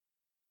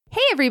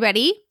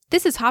everybody.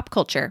 This is Hop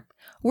Culture.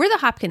 We're the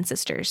Hopkins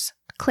sisters,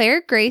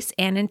 Claire, Grace,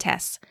 Anne, and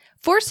Tess.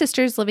 4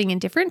 sisters living in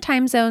different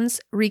time zones,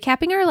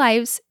 recapping our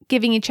lives,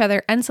 giving each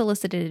other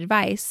unsolicited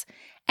advice,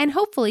 and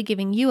hopefully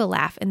giving you a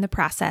laugh in the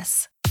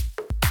process.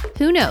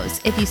 Who knows,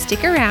 if you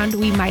stick around,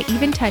 we might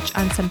even touch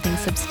on something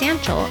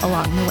substantial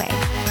along the way.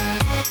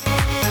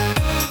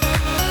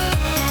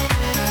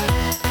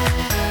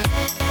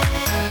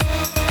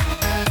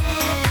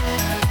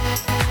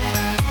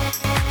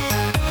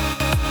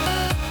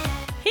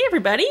 Hey,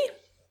 everybody.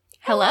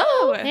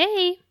 Hello.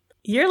 Hey.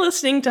 You're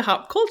listening to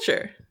Hop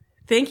Culture.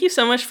 Thank you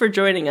so much for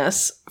joining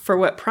us for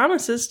what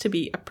promises to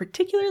be a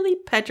particularly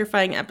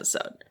petrifying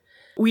episode.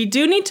 We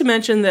do need to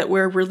mention that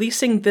we're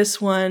releasing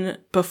this one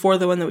before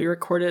the one that we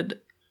recorded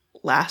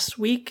last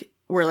week.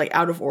 We're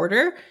out of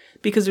order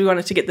because we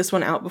wanted to get this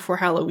one out before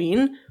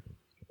Halloween.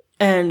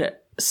 And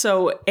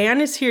so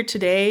Anne is here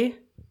today.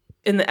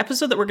 In the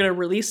episode that we're going to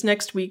release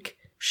next week,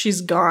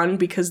 she's gone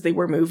because they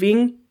were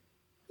moving.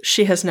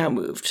 She has now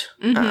moved.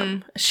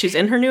 She's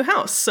in her new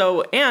house.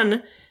 So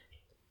Anne,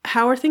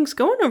 how are things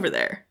going over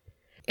there?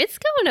 It's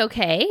going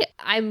okay.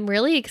 I'm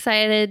really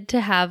excited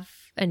to have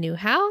a new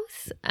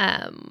house.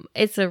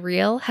 It's a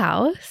real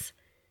house.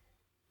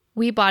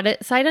 We bought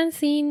it sight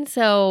unseen,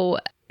 so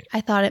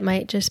I thought it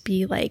might just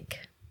be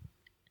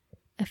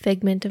a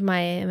figment of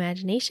my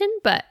imagination,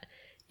 but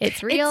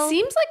it's real. It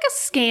seems like a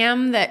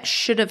scam that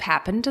should have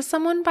happened to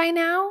someone by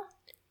now.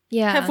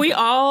 Yeah.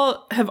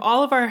 Have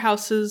all of our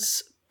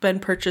houses been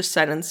purchased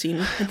sight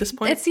unseen at this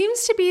point? It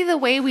seems to be the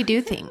way we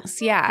do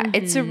things. Yeah. Mm-hmm.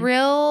 It's a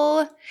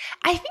real,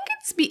 I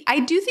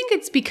do think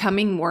it's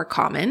becoming more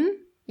common.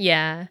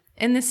 Yeah.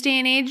 In this day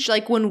and age.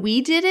 When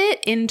we did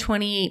it in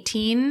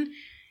 2018,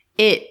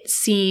 it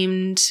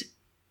seemed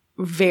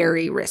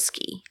very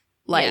risky.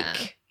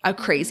 A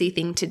crazy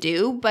thing to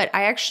do. But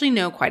I actually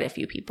know quite a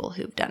few people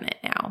who've done it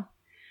now.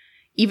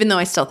 Even though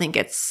I still think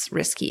it's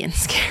risky and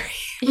scary.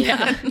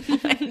 Yeah.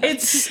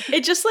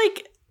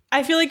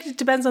 I feel like it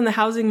depends on the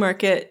housing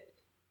market.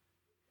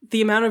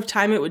 The amount of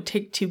time it would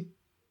take to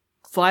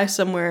fly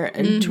somewhere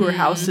and tour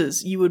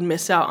houses, you would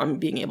miss out on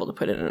being able to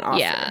put in an offer.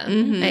 Yeah,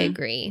 I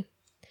agree.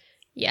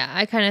 Yeah,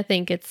 I kind of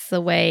think it's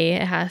the way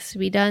it has to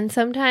be done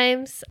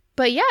sometimes.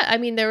 But yeah, I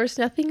mean, there was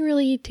nothing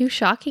really too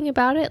shocking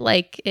about it.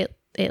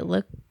 It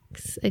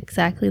looks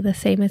exactly the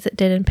same as it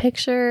did in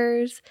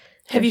pictures.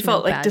 Have you There's no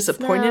felt bad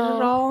disappointed smell.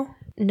 at all?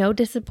 No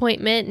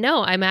disappointment.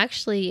 No, I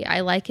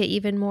like it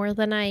even more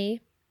than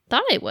I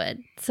thought I would.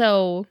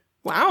 So,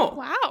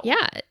 Wow.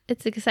 yeah,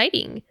 it's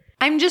exciting.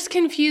 I'm just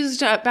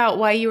confused about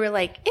why you were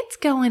it's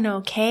going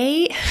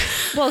okay.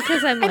 Well,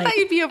 because I'm I thought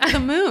you'd be over the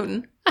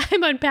moon.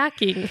 I'm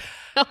unpacking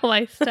all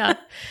my stuff.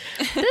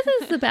 This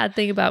is the bad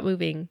thing about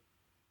moving.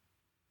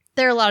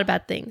 There are a lot of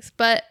bad things,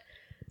 but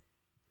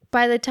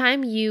by the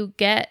time you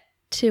get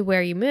to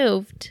where you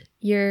moved,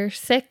 you're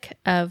sick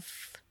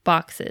of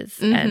boxes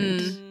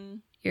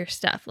and your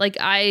stuff.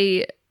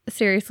 I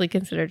seriously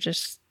consider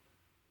just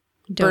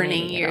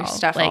Burning your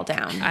stuff all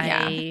down.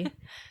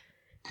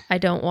 I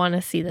don't want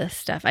to see this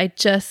stuff. I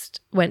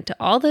just went to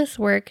all this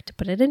work to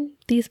put it in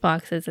these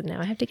boxes, and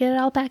now I have to get it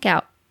all back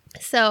out.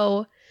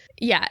 So,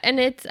 yeah, and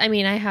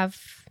I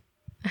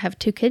have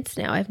 2 kids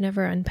now. I've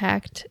never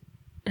unpacked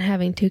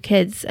having 2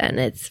 kids, and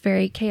it's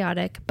very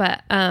chaotic.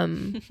 But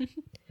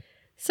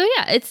so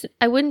yeah,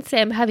 I wouldn't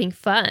say I'm having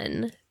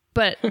fun,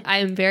 but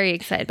I'm very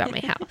excited about my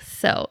house.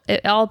 So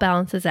it all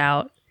balances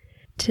out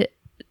to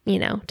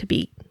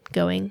be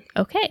going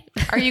okay.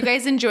 Are you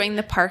guys enjoying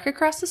the park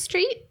across the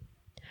street?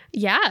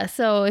 Yeah.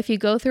 So if you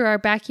go through our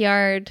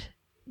backyard,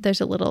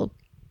 there's a little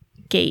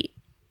gate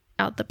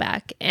out the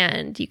back,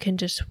 and you can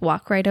just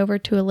walk right over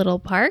to a little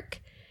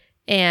park,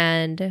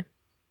 and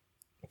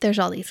there's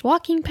all these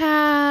walking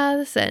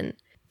paths, and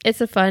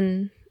it's a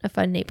fun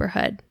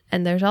neighborhood,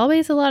 and there's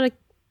always a lot of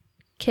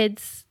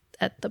kids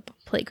at the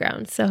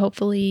playground. So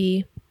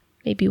hopefully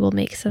maybe we'll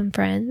make some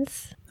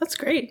friends. That's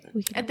great.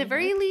 At the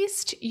very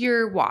least,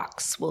 your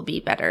walks will be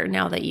better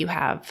now that you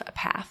have a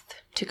path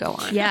to go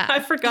on. Yeah. I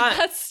forgot.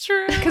 That's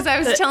true. Because I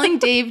was telling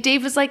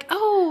Dave was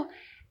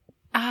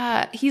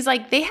he's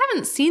they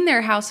haven't seen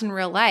their house in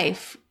real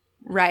life,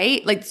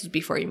 right? This was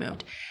before you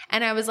moved.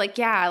 And I was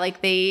yeah,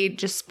 they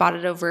just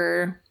spotted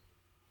over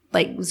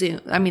Zoom.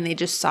 I mean, they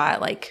just saw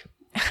it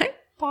I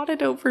bought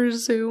it over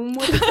Zoom.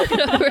 What does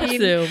that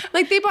mean? Zoom.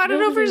 They bought it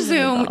over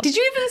Zoom. Did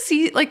you even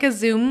see a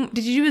Zoom?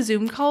 Did you do a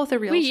Zoom call with a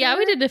realtor? Yeah,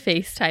 we did a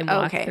FaceTime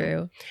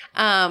walkthrough.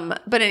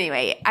 But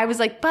anyway, I was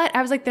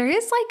there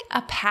is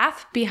a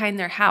path behind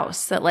their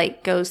house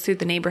that goes through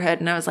the neighborhood,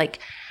 and I was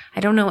I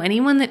don't know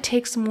anyone that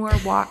takes more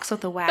walks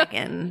with a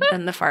wagon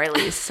than the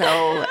Farleys,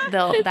 so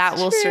that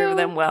will serve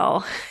them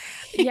well.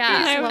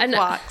 Yeah, and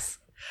walks.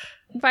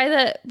 By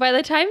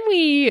the time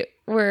we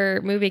were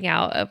moving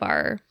out of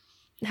our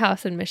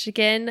house in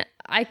Michigan,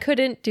 I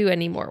couldn't do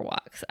any more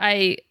walks.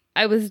 I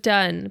was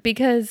done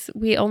because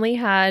we only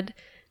had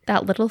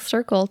that little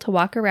circle to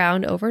walk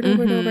around over and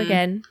over and over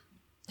again.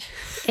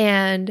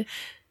 And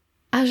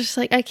I was just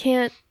I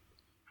can't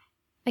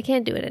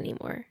do it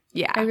anymore.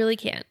 Yeah. I really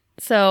can't.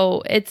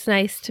 So it's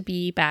nice to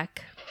be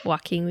back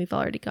walking. We've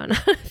already gone on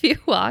a few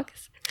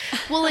walks.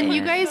 Well, and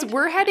you guys,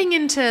 we're heading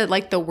into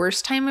like the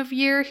worst time of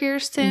year here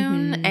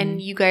soon. Mm-hmm.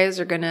 And you guys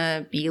are going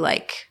to be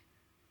like,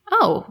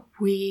 oh,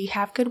 we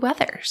have good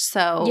weather.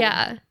 So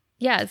Yeah.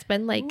 Yeah, it's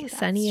been like Ooh, that's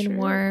sunny and true.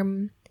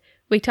 warm.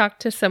 We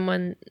talked to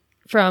someone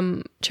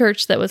from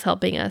church that was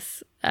helping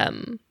us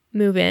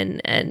move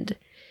in, and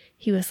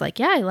he was like,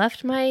 yeah, I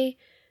left my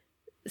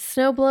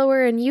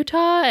snowblower in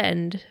Utah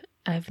and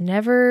I've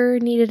never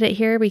needed it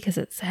here because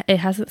it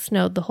hasn't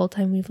snowed the whole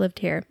time we've lived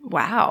here.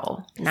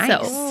 Wow. Nice.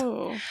 So-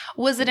 Oh.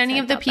 Was it any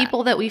excited of the about that.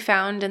 people that we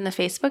found in the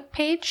Facebook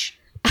page?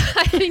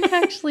 I think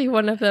actually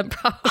one of them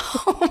probably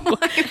Oh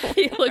my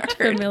he looked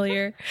word.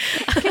 familiar.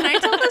 Can I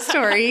tell the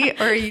story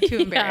or are you too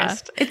Yeah.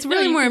 embarrassed? It's No,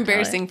 really you more can tell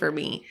embarrassing for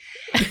me.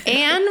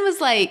 Anne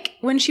was like,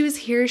 when she was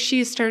here,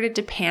 she started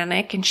to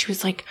panic and she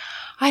was like,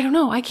 I don't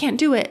know. I can't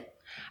do it.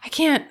 I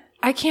can't,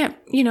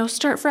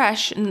 start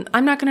fresh and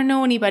I'm not going to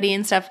know anybody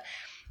and stuff.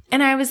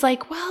 And I was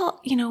like,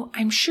 well,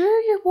 I'm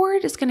sure your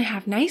ward is going to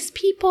have nice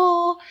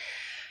people.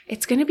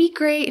 It's going to be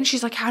great. And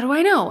she's like, how do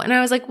I know? And I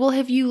was like, well,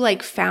 have you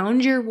like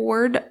found your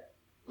ward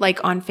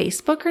like on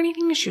Facebook or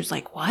anything? And she was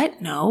like,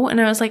 what? No. And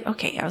I was like,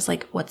 okay. I was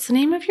like, what's the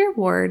name of your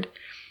ward?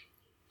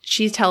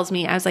 She tells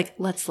me, I was like,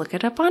 let's look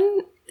it up on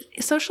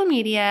social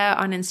media,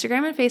 on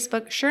Instagram and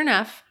Facebook. Sure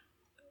enough,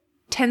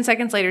 10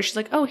 seconds later, she's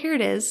like, oh, here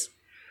it is.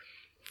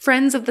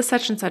 Friends of the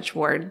such and such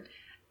ward.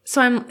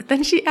 So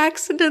then she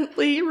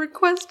accidentally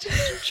requested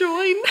to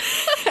join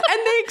and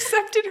they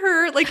accepted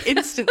her like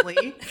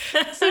instantly.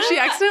 So she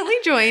accidentally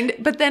joined,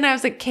 but then I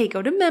was like, okay,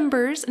 go to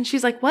members. And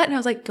she's like, what? And I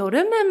was like, go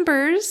to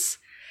members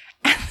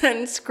and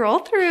then scroll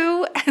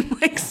through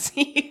and like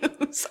see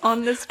who's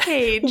on this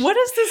page. What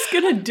is this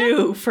gonna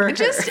do for her?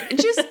 Just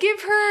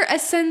give her a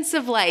sense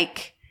of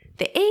like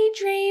the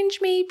age range,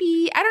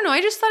 maybe. I don't know.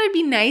 I just thought it'd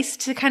be nice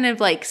to kind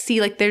of like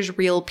see like there's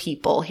real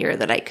people here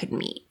that I could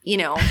meet,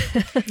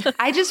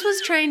 I just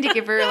was trying to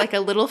give her like a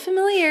little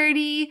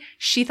familiarity.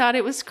 She thought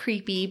it was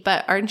creepy,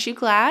 but aren't you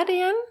glad,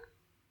 Anne?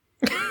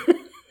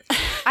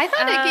 I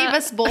thought it gave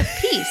us both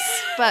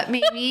peace, but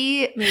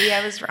maybe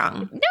I was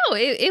wrong. No,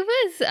 it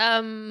was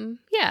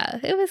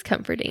it was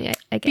comforting,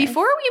 I guess.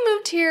 Before we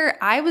moved here,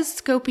 I was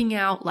scoping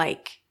out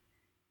like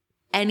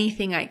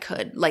anything I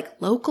could,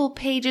 like local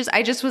pages.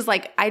 I just was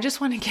like, I just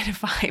want to get a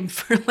vibe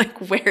for like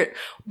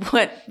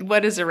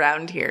what is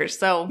around here.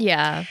 So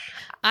Yeah.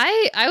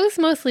 I was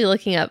mostly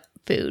looking up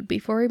food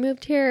before we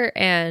moved here,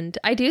 and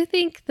I do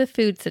think the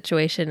food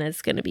situation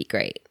is going to be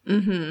great.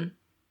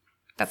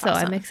 That's So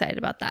awesome. I'm excited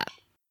about that.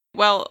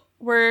 Well,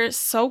 we're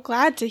so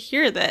glad to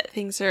hear that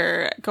things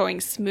are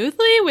going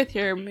smoothly with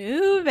your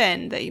move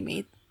and that you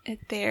made it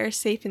there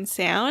safe and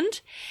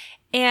sound.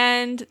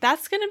 And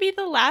that's going to be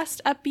the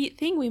last upbeat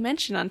thing we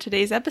mention on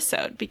today's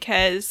episode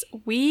because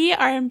we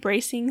are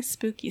embracing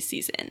spooky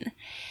season.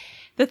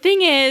 The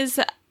thing is,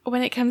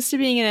 when it comes to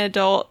being an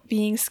adult,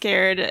 being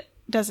scared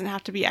doesn't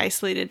have to be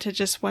isolated to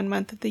just 1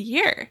 month of the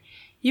year.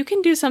 You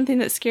can do something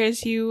that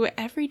scares you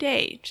every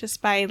day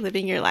just by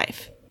living your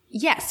life.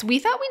 Yes, we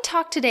thought we'd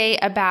talk today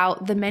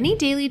about the many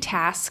daily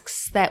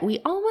tasks that we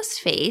almost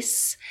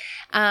face,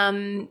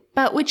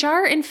 but which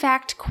are in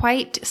fact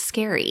quite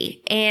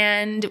scary.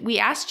 And we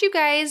asked you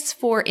guys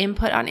for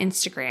input on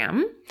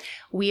Instagram.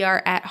 We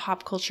are at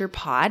Hop Culture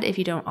Pod if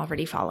you don't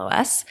already follow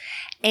us.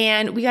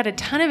 And we got a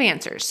ton of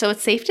answers. So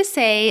it's safe to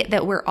say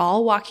that we're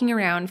all walking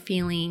around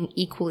feeling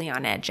equally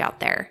on edge out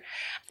there.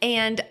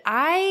 And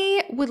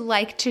I would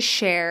like to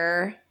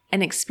share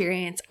an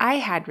experience I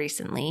had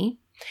recently,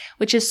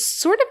 which is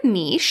sort of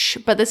niche,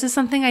 but this is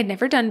something I'd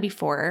never done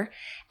before.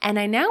 And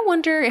I now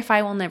wonder if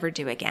I will never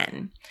do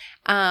again,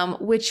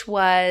 which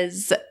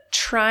was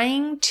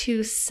trying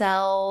to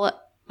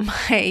sell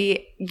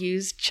my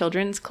used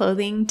children's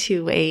clothing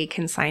to a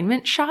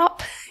consignment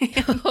shop.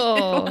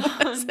 Oh,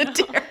 It was a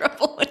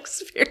terrible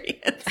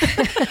experience.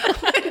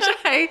 Which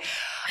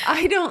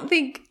I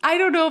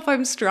don't know if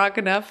I'm strong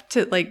enough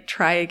to like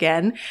try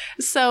again.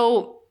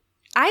 So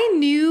I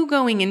knew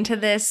going into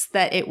this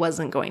that it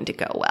wasn't going to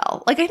go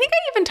well. Like I think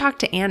I even talked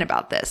to Anne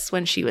about this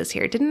when she was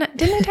here. Didn't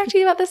I talk to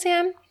you about this,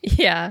 Anne?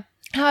 yeah.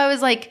 How I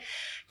was like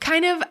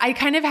I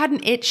kind of had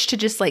an itch to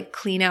just like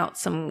clean out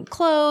some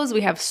clothes. We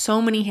have so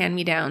many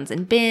hand-me-downs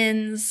and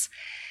bins.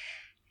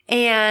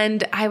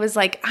 And I was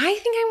like, I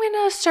think I'm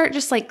going to start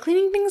just like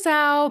cleaning things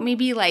out.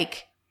 Maybe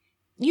like,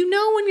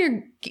 when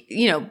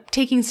you're,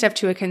 taking stuff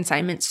to a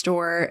consignment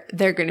store,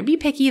 they're going to be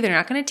picky. They're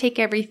not going to take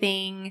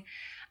everything.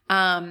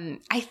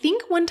 I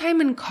think one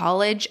time in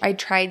college, I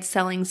tried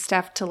selling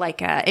stuff to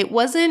like it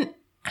wasn't,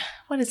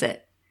 what is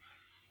it?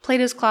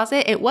 Plato's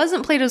Closet? It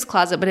wasn't Plato's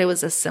Closet, but it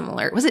was was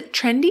it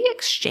Trendy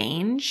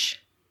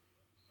Exchange?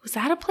 Was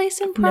that a place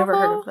in Provo? Never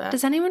heard of that.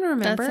 Does anyone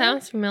remember? That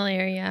sounds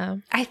familiar, yeah.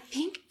 I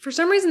think for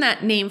some reason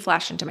that name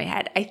flashed into my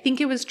head. I think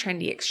it was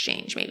Trendy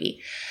Exchange maybe.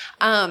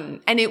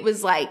 And it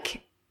was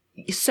like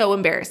so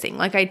embarrassing.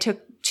 Like I took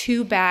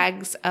two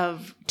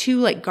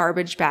like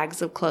garbage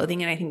bags of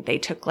clothing and I think they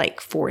took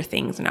like 4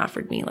 things and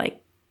offered me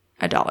like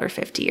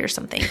 $1.50 or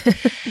something.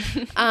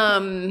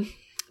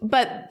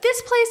 But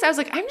this place, I was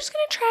like, I'm just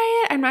going to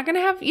try it. I'm not going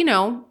to have, you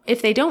know,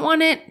 if they don't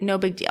want it, no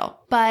big deal.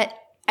 But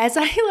as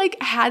I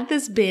like had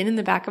this bin in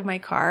the back of my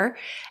car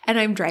and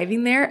I'm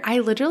driving there, I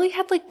literally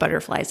had like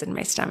butterflies in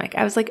my stomach.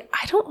 I was like,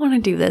 I don't want to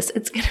do this.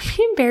 It's going to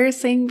be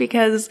embarrassing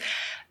because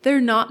they're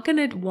not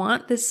going to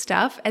want this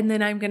stuff. And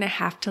then I'm going to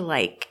have to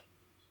like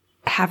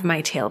have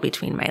my tail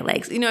between my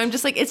legs. You know, I'm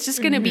just like, it's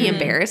just going to be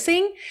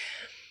embarrassing.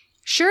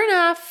 Sure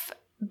enough,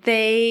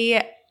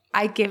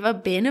 I give a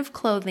bin of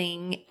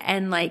clothing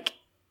and like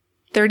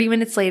 30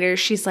 minutes later,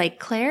 she's like,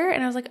 Claire?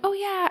 And I was like, oh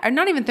yeah. Or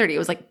not even 30. It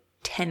was like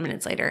 10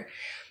 minutes later.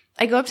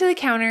 I go up to the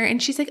counter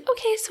and she's like,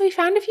 okay, so we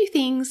found a few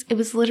things. It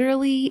was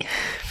literally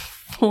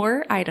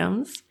 4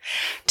 items,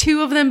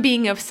 2 of them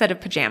being a set of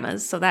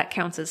pajamas. So that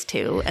counts as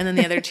 2. And then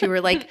the other 2 were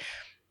like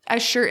a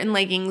shirt and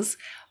leggings.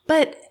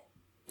 But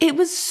it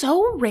was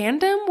so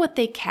random what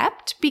they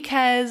kept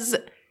because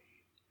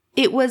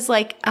it was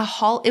like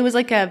it was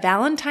like a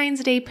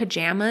Valentine's Day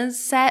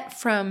pajamas set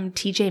from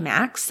TJ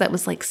Maxx that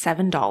was like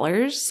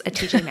 $7 at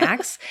TJ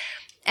Maxx.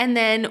 And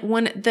then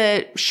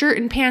the shirt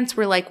and pants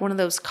were like one of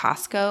those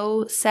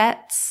Costco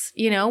sets,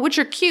 you know, which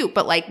are cute,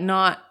 but like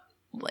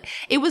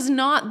it was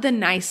not the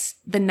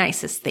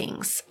nicest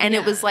things. And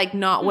it was like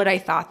not what I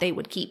thought they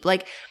would keep.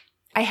 Like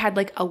I had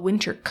like a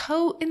winter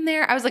coat in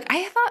there. I was like,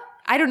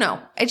 I don't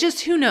know. It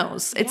just, who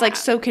knows? It's like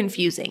so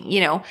confusing,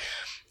 you know?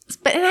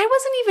 And I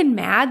wasn't even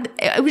mad.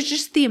 It was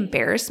just the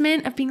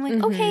embarrassment of being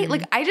like, okay,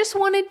 like I just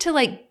wanted to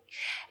like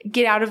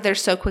get out of there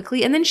so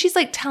quickly. And then she's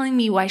like telling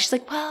me why. She's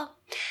like, well,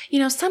 you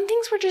know, some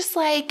things were just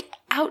like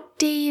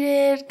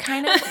outdated,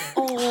 kind of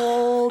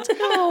old.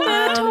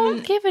 No,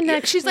 don't give an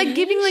explanation. She's like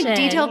giving like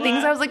detailed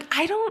things. I was like,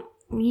 I don't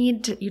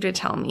need you to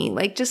tell me.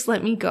 Like, just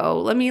let me go.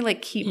 Let me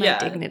like keep my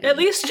dignity. At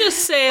least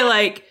just say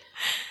like,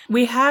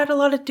 we had a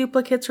lot of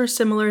duplicates or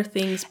similar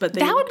things, but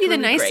that would be really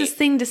the nicest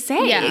thing to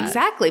say. Yeah.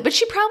 Exactly. But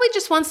she probably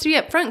just wants to be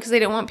upfront because they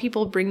don't want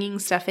people bringing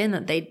stuff in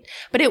that they.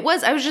 But I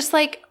was just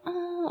like,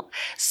 oh.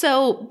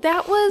 So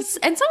that was,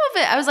 and some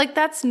of it, I was like,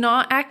 that's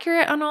not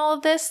accurate on all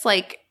of this.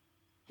 Like,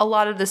 a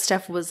lot of the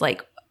stuff was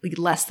like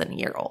less than a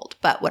year old,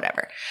 but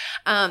whatever.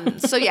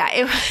 So yeah,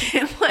 it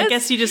was. I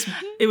guess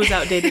it was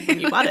outdated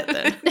when you bought it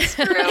then. It's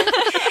true.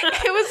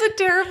 It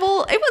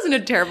wasn't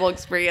a terrible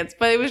experience,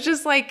 but it was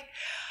just like,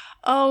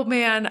 oh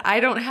man, I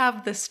don't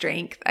have the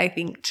strength, I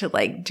think, to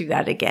like do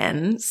that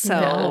again.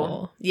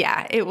 So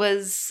yeah,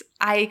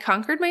 I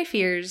conquered my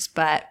fears,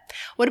 but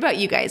what about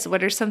you guys?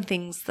 What are some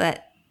things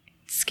that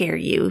scare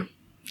you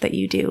that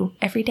you do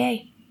every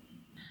day?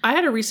 I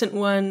had a recent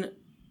one.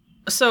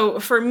 So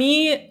for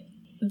me,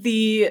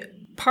 the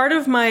part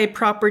of my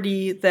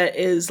property that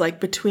is like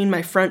between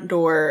my front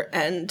door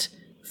and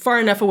far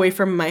enough away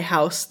from my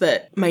house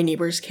that my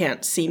neighbors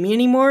can't see me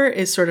anymore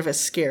is sort of a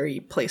scary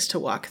place to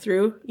walk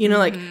through. You know,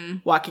 like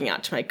walking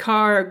out to my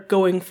car,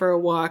 going for a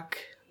walk,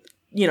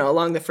 you know,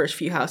 along the first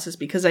few houses,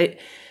 because I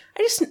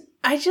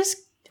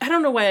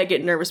don't know why I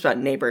get nervous about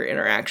neighbor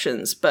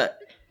interactions, but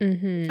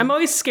I'm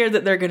always scared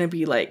that they're going to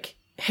be like,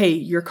 hey,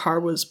 your car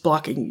was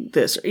blocking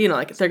this, or, you know,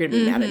 like they're going to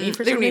be mad at me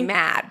for something. They're going to be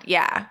mad.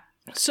 Yeah.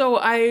 So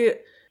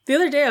the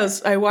other day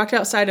I walked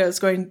outside, I was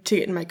going to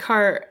get in my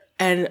car,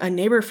 and a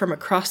neighbor from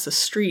across the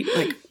street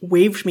like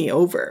waved me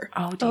over.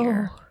 Oh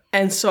dear.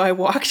 And so I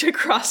walked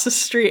across the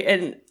street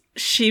and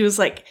she was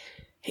like,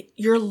 hey,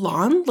 your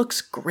lawn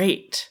looks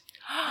great.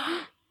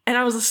 And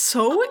I was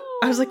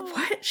like,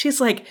 what?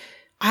 She's like,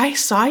 I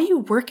saw you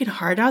working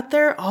hard out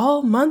there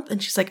all month.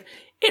 And she's like,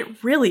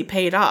 it really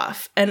paid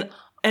off. And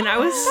I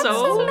was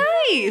so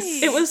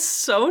nice. It was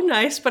so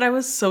nice, but I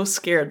was so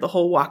scared the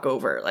whole walk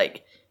over,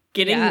 like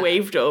getting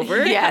waved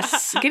over.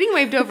 Yes. Getting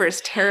waved over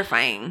is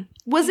terrifying.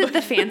 Was it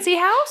the fancy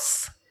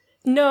house?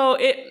 No,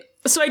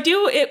 I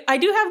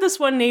do have this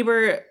one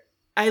neighbor.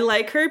 I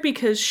like her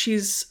because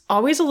she's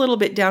always a little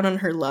bit down on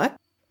her luck.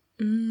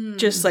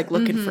 Just like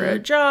looking for a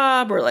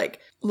job or like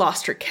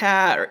lost her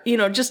cat or, you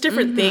know, just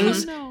different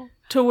things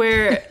to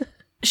where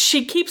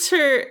she keeps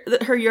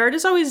her yard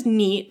is always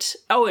neat.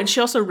 Oh, and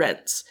she also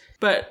rents.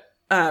 But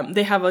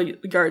they have a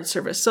yard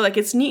service. So, like,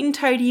 it's neat and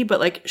tidy, but,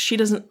 like, she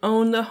doesn't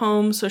own the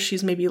home, so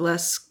she's maybe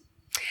less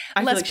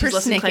inclined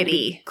to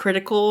be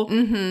critical.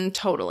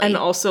 Totally. And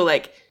also,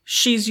 like,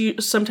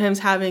 she's sometimes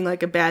having,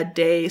 like, a bad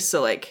day,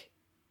 so, like,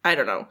 I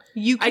don't know.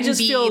 I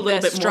just feel a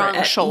little bit strong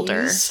more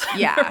shoulder.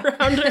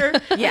 Around her.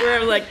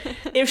 Where I'm like,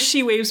 if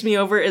she waves me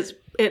over,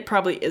 it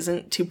probably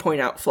isn't to point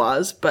out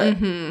flaws,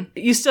 but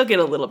you still get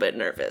a little bit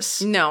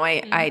nervous. No,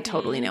 I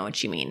totally know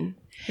what you mean.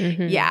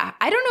 Yeah.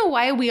 I don't know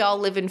why we all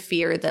live in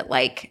fear that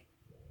like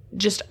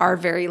just our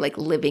very like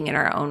living in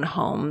our own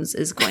homes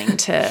is going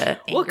to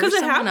anger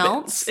someone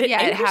else. It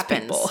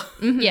happens.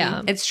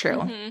 Yeah, it's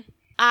true.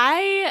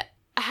 I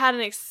had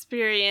an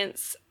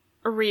experience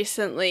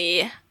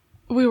recently.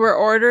 We were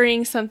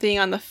ordering something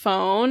on the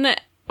phone,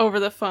 over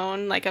the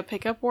phone, like a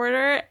pickup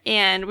order,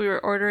 and we were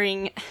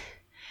ordering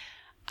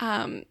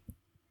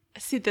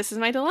see, this is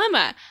my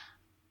dilemma.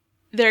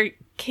 They're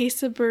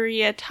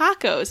quesadilla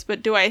tacos,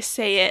 but do I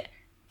say it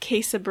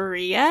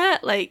quesadilla,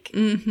 like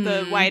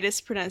the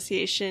widest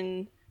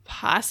pronunciation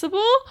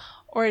possible,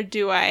 or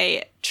do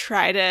I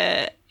try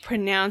to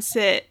pronounce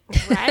it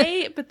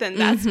right, but then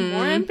that's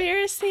more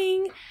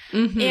embarrassing?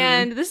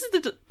 And this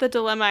is the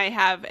dilemma I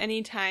have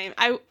anytime.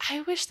 I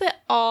wish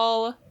that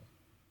all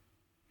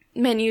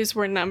menus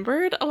were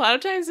numbered. A lot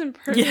of times in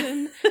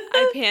person,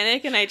 I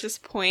panic and I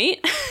just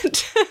point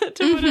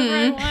to whatever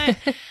I want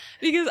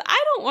because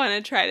I don't want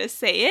to try to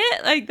say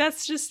it. Like,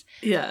 that's just...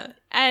 Yeah.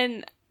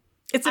 And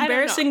it's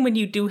embarrassing when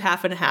you do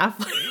half and half.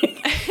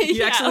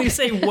 You actually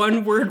say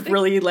one word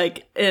really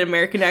like an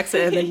American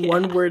accent and then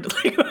one word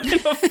like in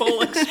a full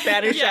like,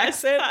 Spanish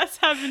accent. That's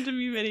happened to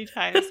me many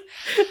times.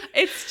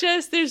 It's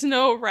just there's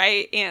no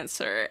right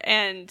answer,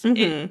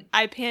 and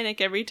I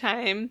panic every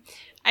time.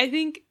 I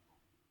think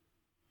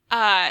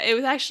it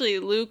was actually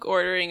Luke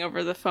ordering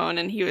over the phone,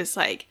 and he was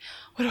like,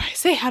 "What do I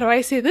say? How do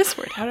I say this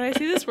word? How do I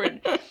say this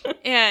word?"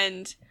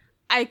 And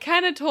I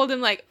kind of told him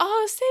like,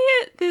 "Oh, say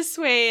it this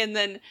way," and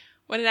then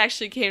when it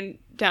actually came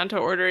down to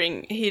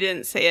ordering, he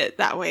didn't say it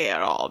that way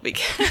at all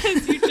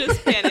because you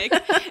just panic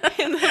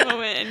in the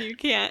moment and you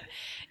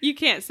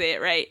can't say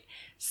it right.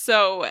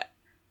 So,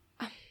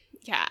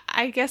 yeah,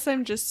 I guess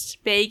I'm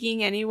just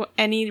begging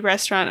any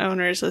restaurant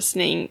owners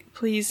listening,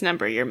 please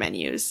number your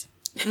menus.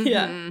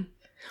 Yeah.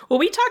 Well,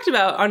 we talked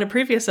about on a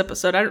previous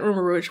episode, I don't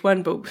remember which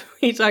one, but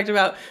we talked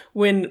about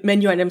when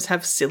menu items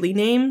have silly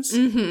names.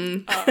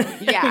 Yeah.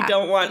 We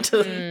don't want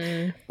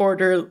to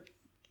order.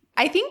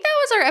 I think that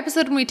was our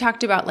episode when we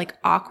talked about like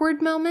awkward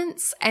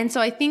moments. And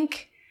so I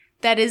think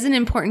that is an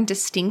important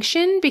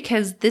distinction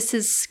because this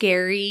is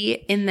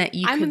scary in that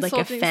you could like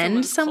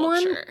offend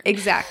someone. Culture.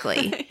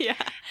 Exactly. Yeah.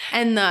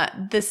 And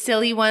the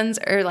silly ones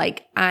are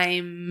like,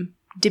 I'm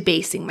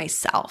debasing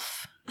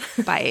myself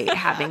by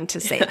having to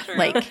say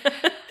like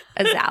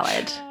a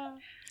salad.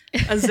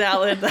 A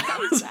salad.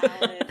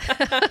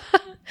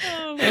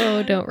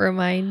 Oh, don't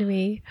remind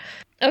me.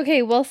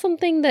 Okay, well,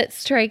 something that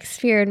strikes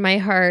fear in my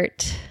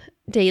heart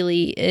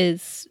daily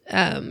is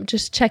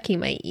just checking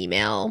my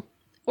email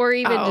or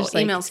even just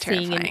like email's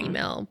seeing terrifying. an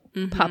email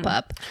pop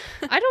up.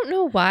 I don't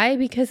know why,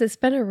 because it's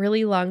been a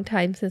really long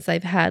time since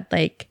I've had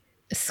like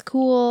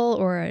school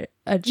or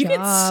a You get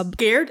job.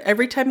 scared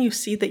every time you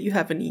see that you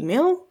have an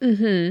email?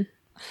 Do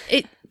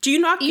you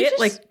not get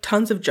like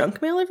tons of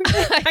junk mail every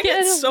day? I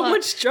get so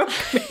much junk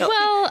mail.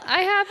 Well,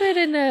 I have it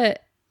in a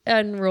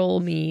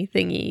Unroll Me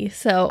thingy,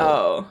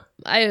 so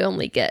I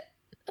only get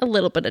a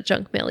little bit of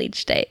junk mail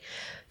each day.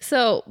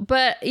 So,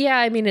 but yeah,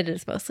 I mean, it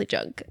is mostly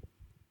junk.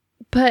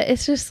 But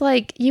it's just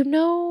like,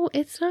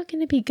 it's not going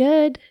to be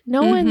good.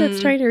 No one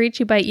that's trying to reach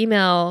you by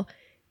email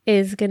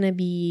is going to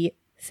be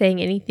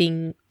saying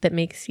anything that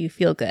makes you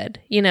feel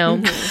good,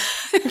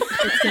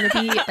 It's going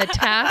to be a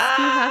task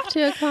you have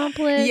to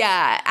accomplish.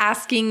 Yeah,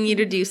 asking you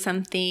to do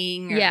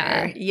something.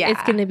 Yeah.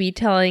 It's going to be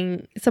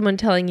someone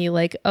telling you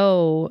like,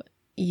 oh,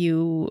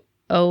 you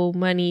owe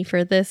money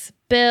for this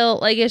bill.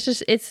 Like,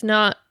 it's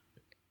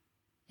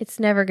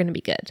never going to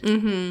be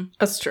good.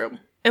 That's true.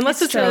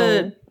 Unless it's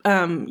your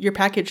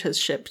package has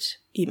shipped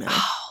email.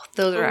 Oh,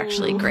 those are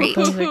actually great.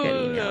 Those are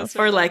good emails.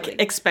 Or like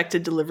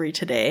expected delivery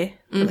today.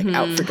 Or like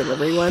out for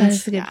delivery ones.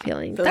 That's a good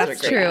feeling. Those That's are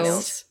great true.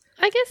 emails.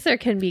 I guess there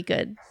can be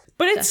good.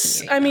 But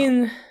it's, I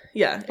mean,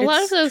 yeah. A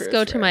lot of those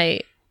go to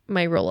my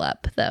roll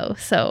up though.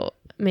 So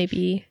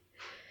maybe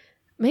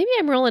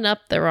I'm rolling up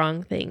the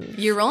wrong things.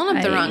 You're rolling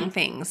up the wrong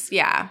things.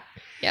 Yeah.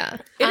 Yeah.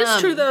 It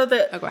is true though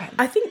that go ahead.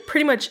 I think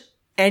pretty much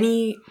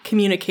any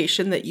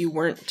communication that you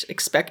weren't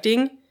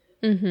expecting,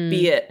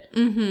 be it,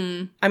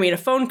 I mean, a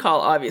phone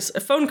call, obviously.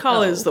 A phone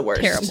call is the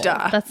worst. Terrible.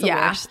 Duh. That's the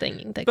Yeah. worst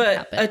thing that could But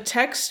happen. a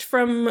text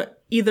from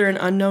either an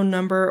unknown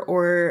number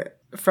or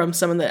from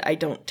someone that I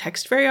don't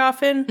text very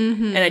often,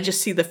 and I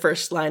just see the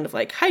first line of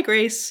like, "Hi,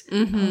 Grace."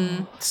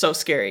 So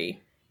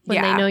scary.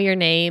 When they know your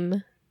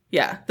name.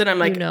 Yeah. Then I'm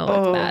like, it's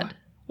oh, bad.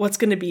 what's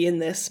going to be in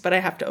this? But I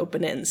have to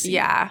open it and see.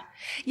 Yeah.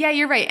 Yeah,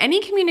 you're right.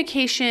 Any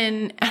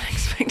communication,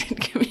 unexpected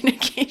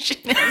communication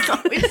is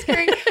always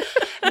scary.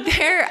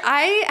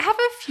 I have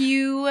a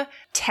few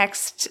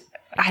text,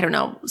 I don't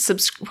know,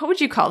 what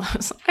would you call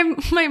those?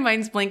 My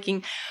mind's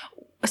blanking.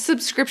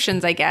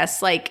 Subscriptions, I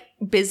guess, like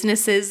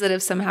businesses that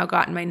have somehow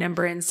gotten my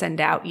number and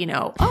send out,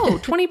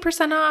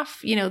 20%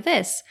 off,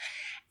 this.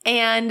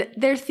 And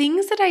they're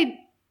things that I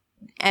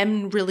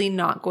am really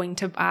not going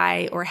to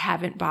buy or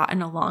haven't bought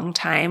in a long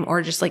time,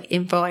 or just like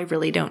info I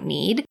really don't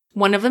need.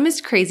 One of them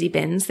is Crazy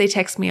Bins. They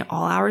text me at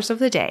all hours of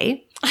the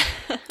day.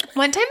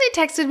 One time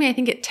they texted me, I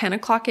think at 10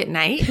 o'clock at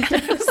night.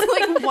 I was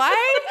like,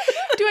 why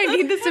do I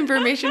need this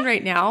information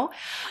right now?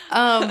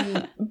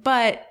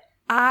 But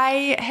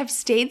I have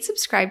stayed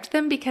subscribed to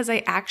them because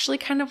I actually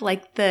kind of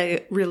like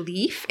the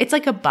relief. It's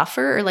like a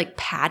buffer or like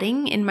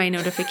padding in my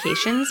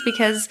notifications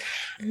because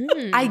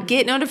I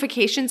get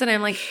notifications and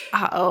I'm like,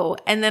 uh-oh.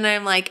 And then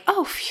I'm like,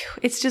 oh, phew,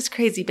 it's just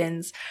Crazy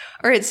Bins.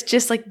 Or it's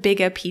just like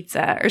Bigga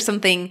Pizza or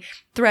something,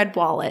 Thread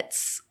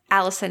Wallets,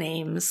 Allison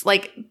Ames.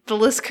 Like the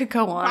list could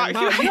go on.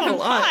 Wow, you have a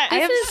lot. I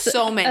have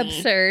so many.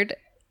 Absurd.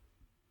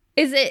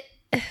 Is it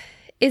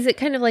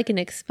kind of like an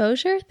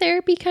exposure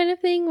therapy kind of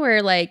thing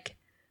where like,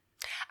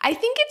 I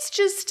think it's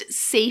just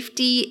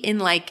safety in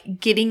like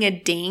getting a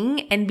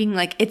ding and being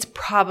like, it's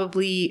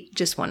probably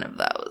just one of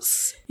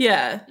those.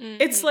 Yeah.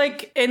 It's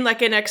like in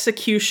like an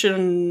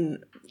execution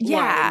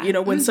line, you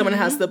know, when someone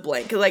has the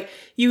blank. Like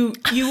you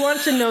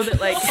want to know that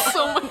like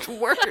So much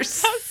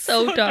worse.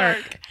 So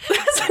dark.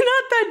 that's not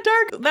that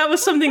dark. That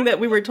was something that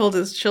we were told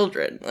as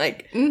children.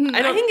 Like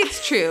I think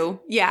it's true.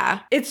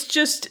 Yeah. it's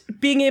just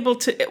being able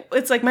to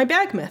it's like my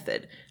bag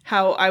method.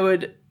 How I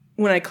would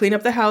when I clean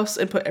up the house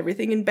and put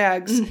everything in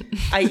bags,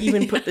 I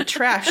even put the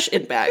trash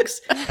in bags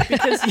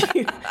because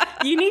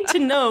you need to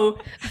know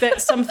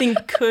that something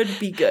could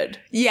be good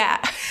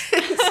Yeah.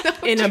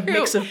 in a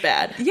mix of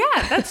bad. Yeah,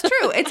 that's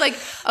true. It's like,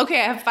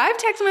 okay, I have 5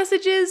 text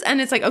messages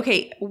and it's like,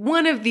 okay,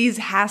 one of these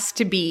has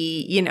to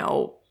be, you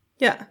know,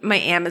 Yeah. my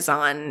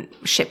Amazon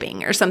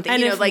shipping or something.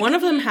 And you know, if like one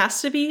of them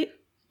has to be,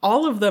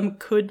 all of them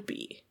could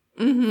be.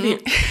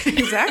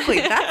 exactly.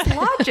 That's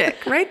logic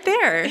right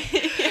there. Grace,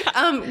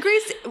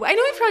 I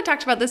know we've probably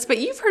talked about this, but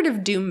you've heard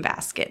of Doom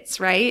baskets,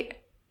 right?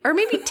 Or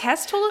maybe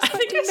Tess told us I about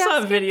think Doom I saw a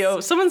baskets. video.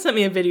 Someone sent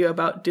me a video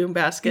about Doom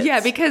baskets. Yeah,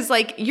 because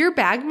like your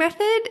bag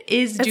method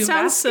is it Doom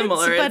sounds baskets,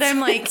 similar. but I'm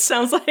like, it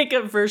sounds like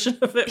a version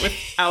of it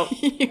without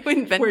you where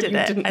invented you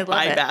it. didn't I love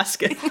buy it.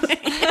 baskets.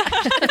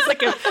 It's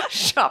like a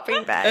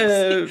Shopping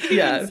bags.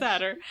 yeah,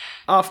 Sadder.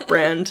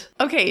 off-brand.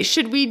 Okay,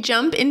 should we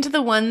jump into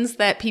the ones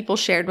that people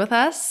shared with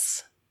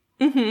us?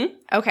 Mm-hmm.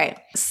 Okay,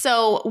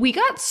 so we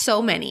got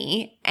so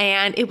many,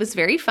 and it was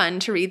very fun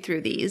to read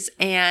through these.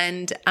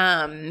 And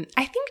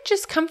I think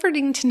just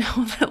comforting to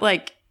know that,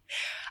 like,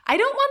 I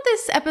don't want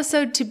this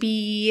episode to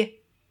be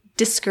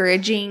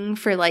discouraging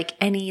for like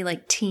any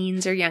like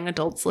teens or young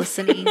adults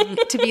listening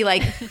to be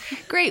like,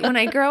 great, when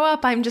I grow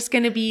up, I'm just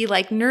going to be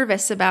like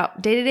nervous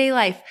about day-to-day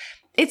life.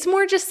 It's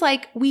more just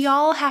like we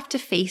all have to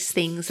face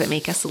things that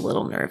make us a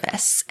little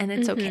nervous, and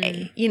it's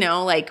okay. You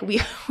know, like we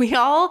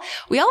all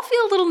feel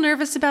a little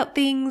nervous about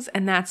things,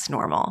 and that's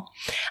normal.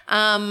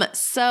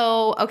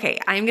 So okay,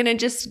 I'm going to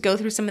just go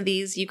through some of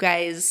these. You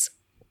guys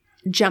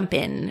jump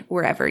in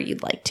wherever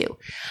you'd like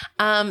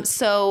to.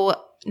 So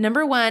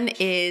number 1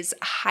 is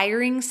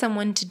hiring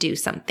someone to do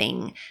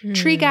something.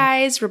 Tree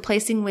guys,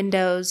 replacing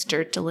windows,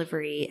 dirt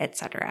delivery,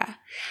 etc.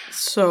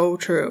 So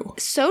true.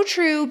 So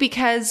true,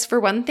 because for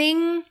one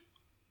thing,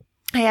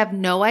 I have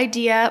no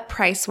idea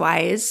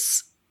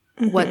price-wise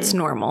what's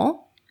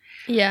normal.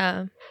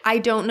 Yeah. I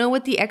don't know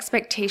what the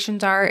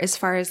expectations are as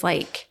far as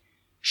like,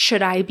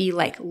 should I be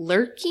like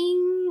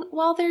lurking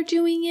while they're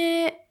doing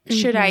it?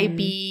 Should I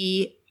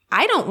be,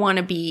 I don't want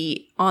to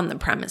be on the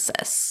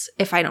premises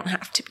if I don't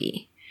have to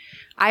be.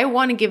 I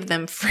want to give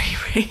them free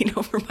reign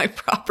over my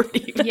property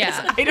because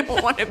Yeah. I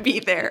don't want to be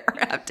there or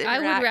have to I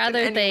interact would rather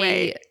in any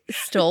way. they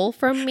stole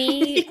from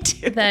me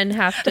too. than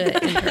have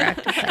to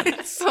interact with them.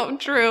 It's so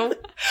true.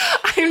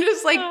 I'm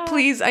just like,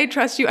 please, I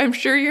trust you. I'm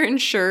sure you're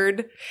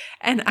insured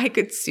and I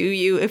could sue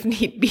you if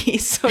need be.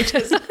 So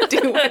just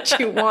do what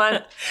you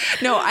want.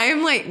 No,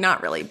 I'm like,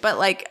 not really, but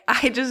like,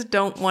 I just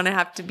don't want to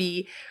have to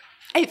be.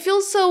 It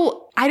feels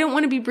so, I don't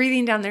want to be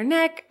breathing down their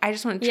neck. I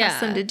just want to trust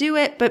them to do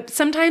it. But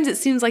sometimes it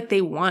seems like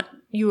they want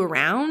you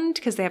around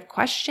because they have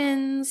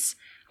questions.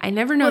 I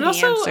never know But the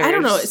also, answers. I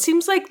don't know. It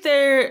seems like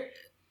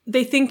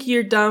they think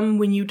you're dumb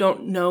when you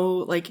don't know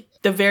like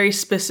the very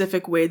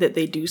specific way that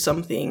they do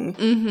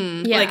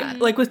something. Yeah.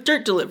 Like with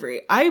dirt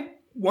delivery. I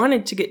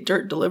wanted to get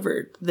dirt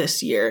delivered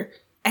this year.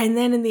 And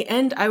then in the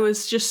end, I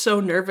was just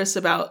so nervous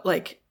about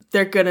like,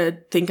 they're going to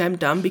think I'm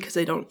dumb because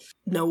I don't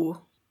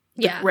know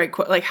right,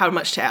 like how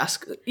much to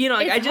ask. You know,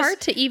 like It's hard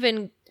to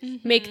even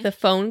make the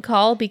phone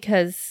call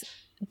because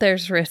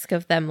there's risk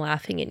of them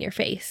laughing in your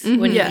face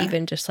when you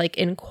even just like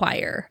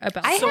inquire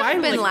about I something.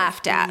 haven't been like,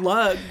 laughed at.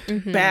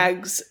 lugged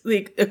bags,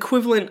 the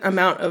equivalent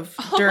amount of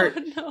dirt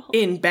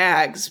in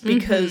bags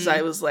because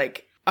I was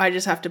like, I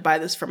just have to buy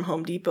this from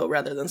Home Depot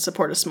rather than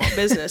support a small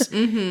business.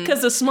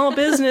 Because the small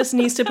business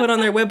needs to put on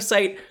their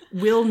website,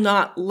 will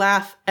not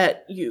laugh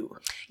at you.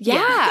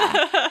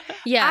 Yeah.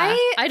 Yeah.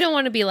 I don't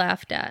want to be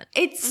laughed at.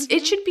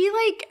 It should be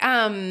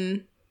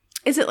like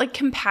is it like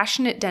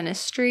compassionate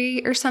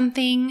dentistry or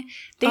something?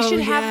 They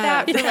should have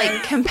that for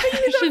like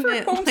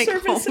compassionate home like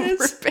home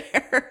services.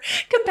 repair.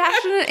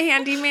 Compassionate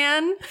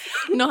handyman,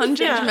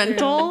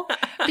 non-judgmental.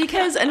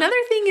 Because another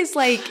thing is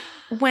like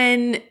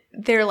when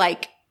they're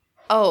like,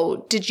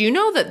 "Oh, did you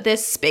know that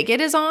this spigot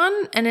is on?"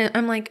 And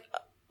I'm like,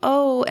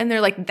 "Oh," and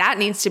they're like, "That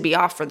needs to be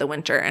off for the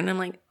winter." And I'm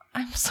like,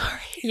 "I'm sorry."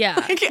 Yeah.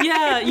 Like,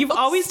 Yeah, you've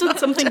always done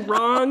something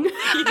wrong.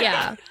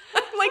 Yeah.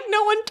 I'm like,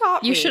 no one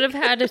taught me. You should have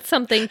had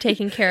something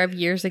taken care of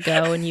years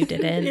ago and you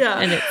didn't. Yeah.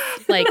 And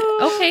it's like,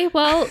 okay,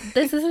 well,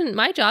 this isn't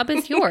my job,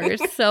 it's yours.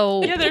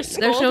 So Yeah, there's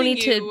no scolding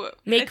need you. to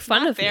make It's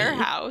fun not of their me.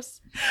 house.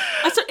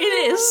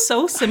 It is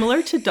so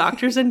similar to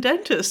doctors and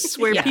dentists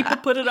where Yeah. people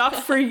put it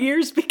off for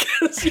years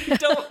because you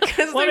don't want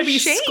to there's be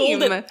shame.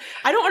 scolded.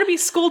 I don't want to be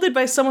scolded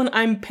by someone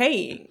I'm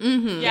paying.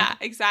 Yeah,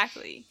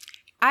 exactly.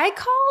 I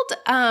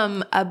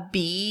called a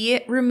bee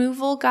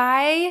removal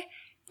guy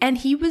and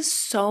he was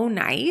so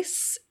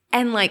nice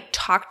and like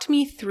talked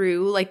me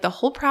through like the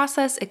whole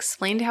process,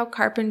 explained how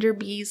carpenter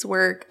bees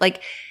work.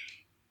 Like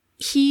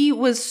he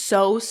was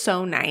so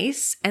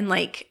nice and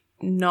like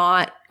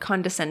not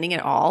condescending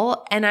at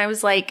all. And I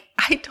was like,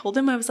 I told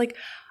him, I was like,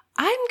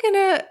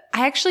 I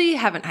actually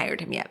haven't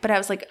hired him yet, but I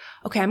was like,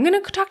 okay, I'm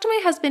going to talk to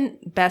my husband.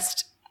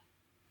 Best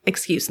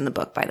excuse in the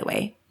book, by the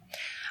way.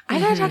 I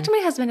got to talk to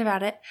my husband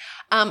about it.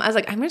 I was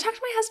like, I'm going to talk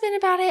to my husband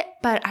about it,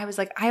 but I was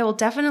like, I will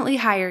definitely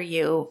hire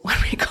you when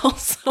we call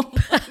someone,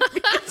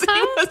 because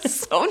he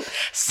was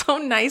so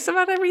nice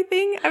about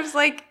everything. I was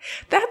like,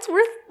 that's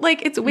worth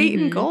like its weight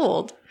in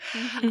gold.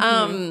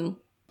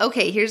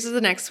 Okay, here's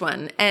the next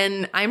one.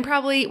 And I'm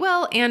probably,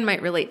 well, Anne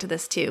might relate to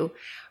this too.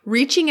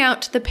 Reaching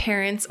out to the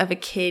parents of a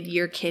kid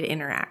your kid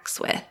interacts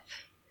with.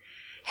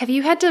 Have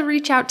you had to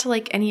reach out to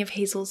like any of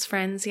Hazel's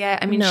friends yet?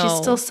 I mean, No. she's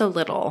still so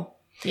little.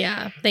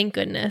 Yeah, thank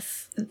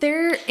goodness.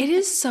 It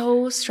is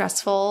so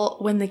stressful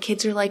when the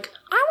kids are like,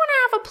 I want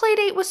to have a play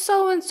date with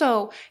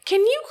so-and-so. Can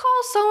you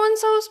call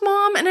so-and-so's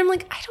mom? And I'm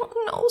like, I don't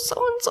know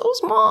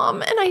so-and-so's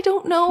mom. And I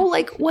don't know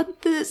like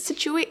what the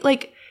situation,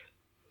 like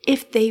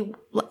if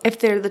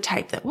they're the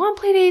type that want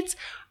play dates,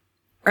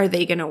 are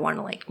they going to want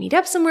to like meet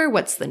up somewhere?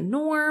 What's the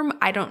norm?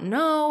 I don't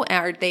know.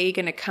 Are they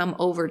going to come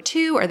over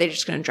too? Are they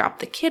just going to drop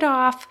the kid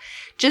off?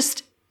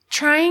 Just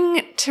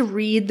trying to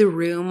read the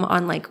room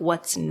on like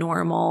what's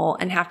normal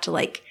and have to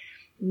like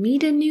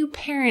meet a new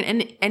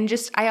parent and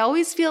just I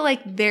always feel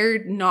like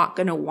they're not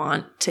going to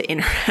want to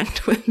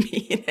interact with me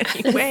in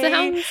any way.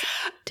 Sounds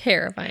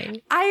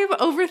terrifying. I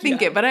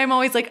overthink it, but I'm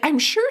always like, I'm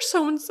sure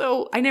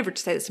so-and-so, I never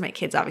say this to my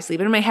kids, obviously,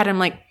 but in my head, I'm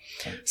like,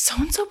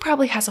 so-and-so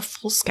probably has a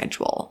full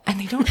schedule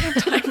and they don't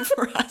have time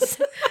for us.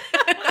 They're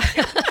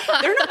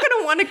not going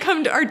to want to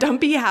come to our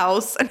dumpy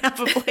house and have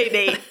a play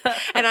date.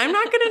 And I'm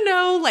not going to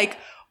know like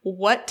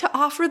what to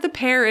offer the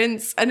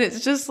parents. And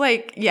it's just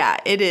like, yeah,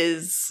 it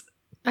is.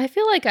 I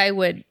feel like I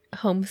would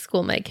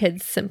homeschool my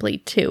kids simply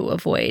to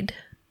avoid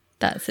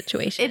that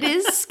situation. It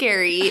is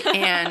scary,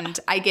 and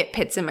I get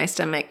pits in my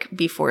stomach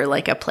before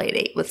like a play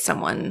date with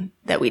someone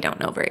that we don't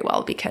know very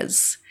well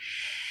because,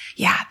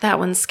 yeah, that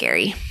one's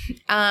scary.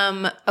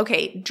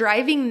 Okay,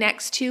 driving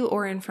next to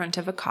or in front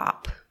of a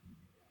cop.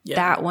 Yeah.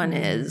 That one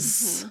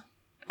is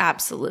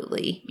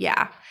absolutely,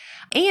 yeah.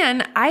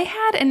 And I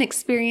had an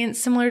experience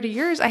similar to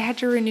yours. I had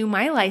to renew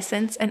my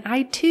license, and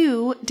I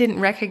too didn't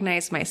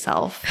recognize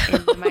myself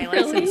in my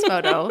license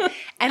photo.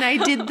 And I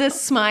did the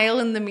smile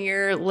in the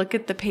mirror, look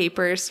at the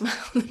paper, smile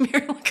in the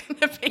mirror, look at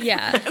the paper.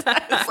 Yeah.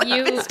 I was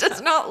like, this does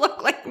not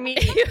look like me.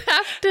 You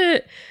have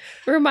to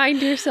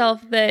remind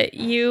yourself that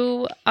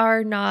you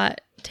are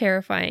not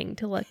terrifying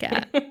to look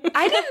at.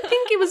 I didn't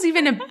think it was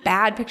even a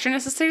bad picture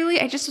necessarily.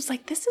 I just was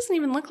like, this doesn't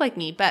even look like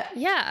me. But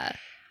Yeah.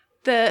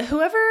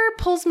 whoever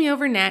pulls me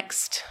over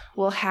next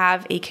will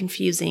have a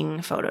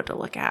confusing photo to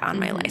look at on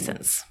my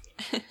license.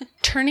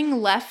 Turning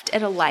left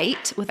at a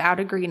light without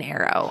a green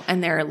arrow,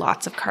 and there are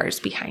lots of cars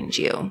behind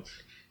you.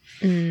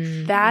 I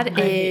hate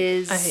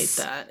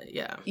that.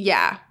 Yeah.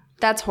 Yeah,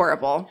 that's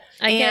horrible.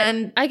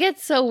 I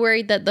get so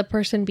worried that the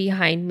person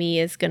behind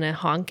me is going to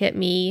honk at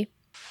me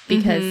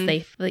because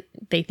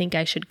they think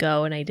I should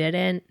go and I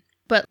didn't.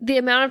 But the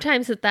amount of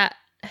times that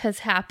has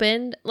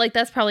happened, like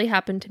that's probably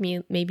happened to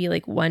me maybe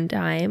like one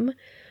time,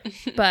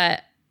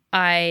 but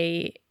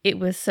it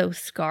was so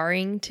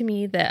scarring to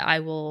me that I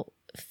will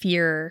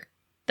fear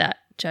that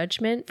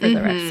judgment for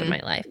the rest of my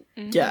life.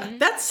 Yeah.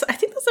 I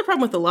think that's the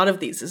problem with a lot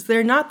of these is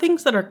they're not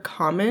things that are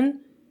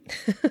common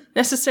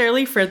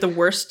necessarily for the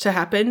worst to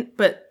happen,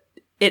 but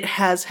it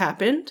has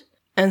happened.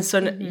 And so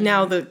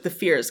now the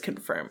fear is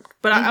confirmed.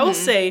 But I will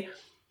say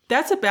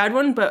that's a bad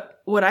one.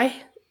 But what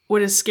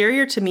is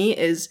scarier to me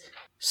is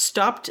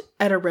stopped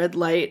at a red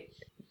light,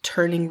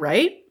 turning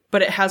right,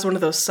 but it has one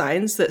of those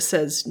signs that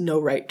says no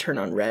right turn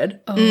on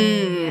red. Oh,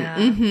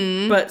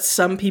 yeah. But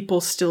some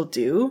people still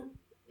do.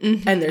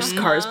 And there's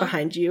cars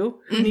behind you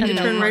who need to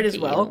turn right as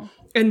well.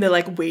 And the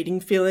like waiting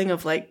feeling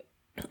of like,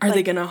 are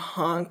they going to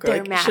honk?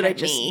 Or like, should I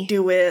just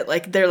do it?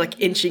 Like they're like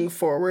inching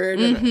forward.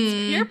 And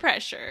Peer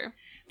pressure.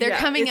 They're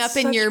coming it's up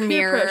in such your peer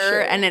mirror pressure.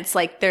 and it's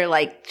like they're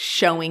like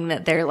showing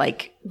that they're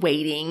like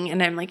waiting.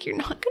 And I'm like, you're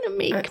not going to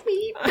make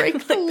me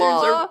break the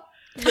law.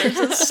 There's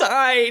a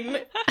sign.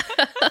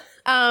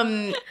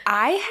 I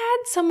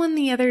had someone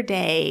the other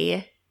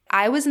day.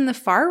 I was in the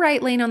far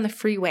right lane on the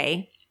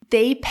freeway.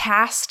 They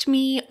passed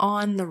me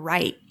on the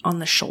right, on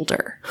the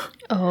shoulder.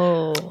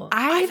 Oh.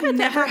 I've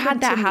never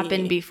had that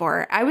happen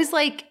before. I was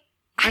like,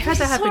 I've had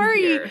that happen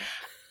here.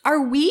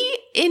 Are we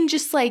in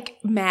just like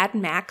Mad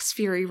Max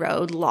Fury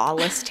Road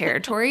lawless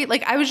territory?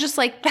 Like, I was just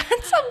like,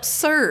 that's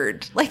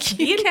absurd. Like,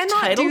 you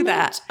cannot do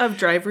that. Of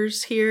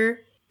drivers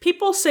here.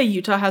 People say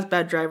Utah has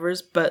bad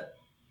drivers, but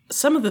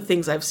some of the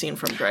things I've seen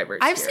from drivers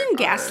I've here seen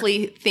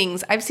ghastly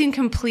things. I've seen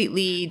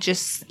completely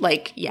just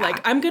like, yeah.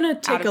 Like, I'm going to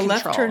take a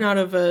left turn out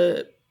of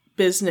a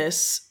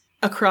business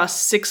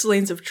across 6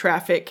 lanes of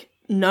traffic.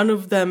 None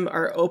of them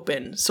are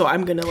open. So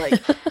I'm going to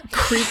like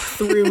creep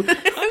through,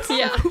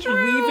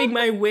 weaving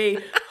my way,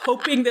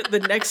 hoping that the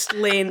next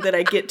lane that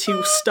I get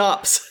to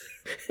stops.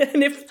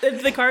 And if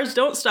the cars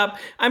don't stop,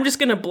 I'm just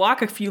going to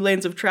block a few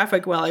lanes of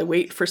traffic while I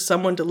wait for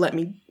someone to let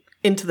me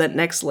into the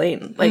next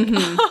lane. Like,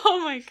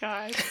 Oh my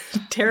god.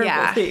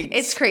 terrible things.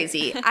 It's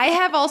crazy. I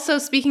have also,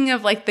 speaking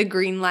of like the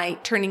green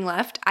light turning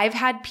left, I've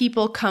had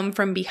people come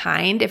from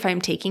behind if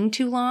I'm taking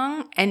too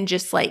long and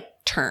just like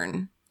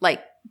turn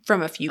like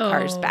from a few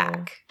cars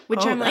back,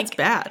 which I'm that's like,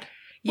 bad.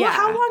 yeah. Well,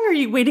 how long are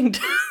you waiting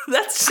to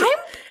that's I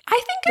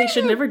think they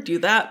should never do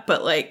that,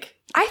 but like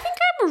I think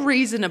I'm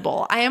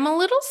reasonable. I am a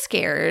little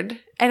scared.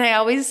 And I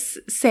always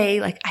say,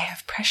 like, I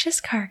have precious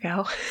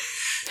cargo.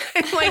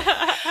 Like,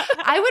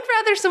 I would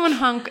rather someone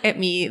honk at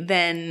me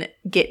than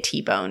get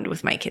T-boned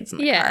with my kids in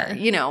the car.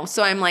 You know,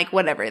 so I'm like,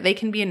 whatever. They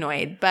can be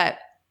annoyed. But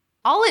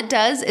all it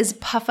does is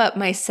puff up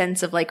my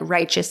sense of, like,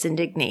 righteous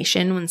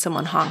indignation when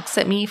someone honks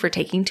at me for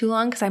taking too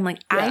long. Because I'm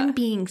like, I'm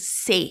being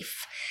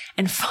safe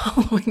and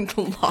following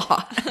the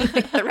law.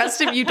 Like, the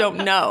rest of you don't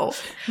know.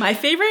 my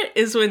favorite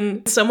is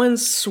when someone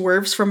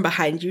swerves from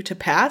behind you to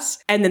pass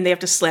and then they have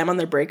to slam on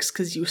their brakes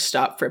because you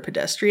stop for a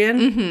pedestrian.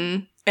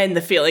 Mm-hmm. And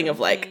the feeling of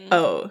like,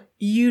 oh,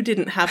 you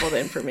didn't have all the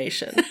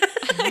information.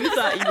 You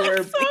thought you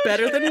were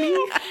better than me?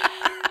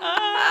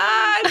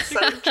 It's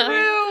so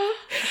true.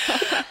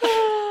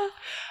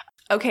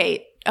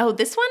 Okay. Oh,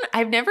 this one,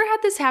 I've never had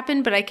this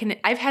happen, but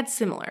I've had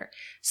similar.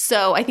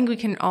 So I think we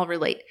can all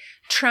relate.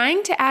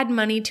 Trying to add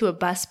money to a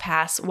bus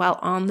pass while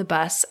on the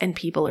bus and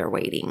people are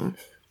waiting.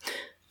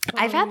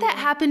 I've had that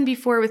happen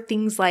before with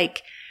things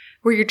like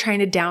where you're trying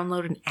to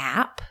download an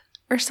app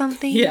or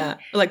something. Yeah.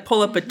 Like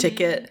pull up a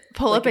ticket.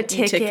 Pull like up a an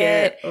ticket.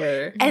 e-ticket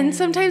or And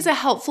sometimes a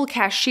helpful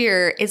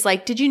cashier is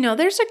like, did you know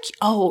there's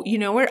you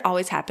know where it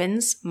always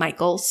happens?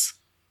 Michael's.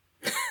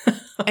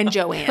 And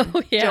Joanne.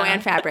 Joanne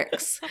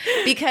Fabrics.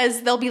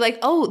 Because they'll be like,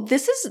 oh,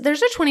 there's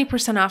a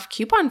 20% off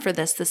coupon for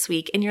this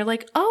week. And you're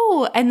like,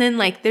 oh, and then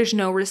like there's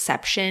no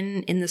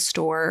reception in the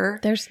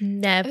store. There's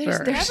never. There's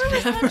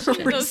reception in those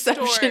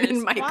reception in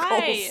stores. Michael's.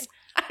 Why?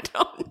 I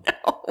don't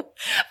know.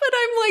 But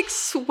I'm like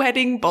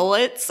sweating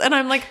bullets and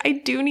I'm like, I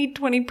do need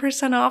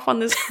 20% off on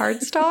this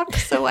card stock,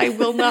 so I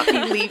will not be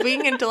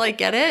leaving until I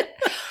get it.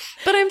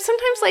 But I'm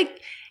sometimes like,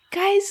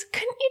 guys,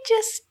 couldn't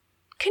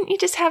you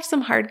just have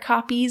some hard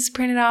copies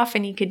printed off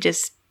and you could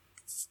just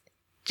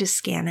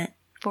scan it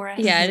for us?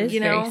 Yeah, it is you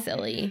know? very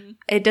silly.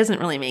 It doesn't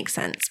really make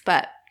sense,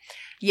 but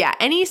yeah,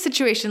 any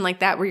situation like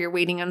that where you're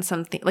waiting on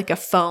something like a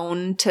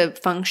phone to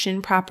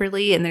function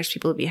properly and there's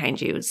people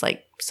behind you is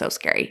like so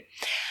scary.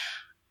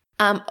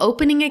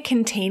 Opening a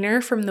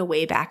container from the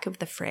way back of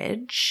the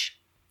fridge.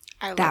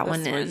 I love That this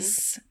one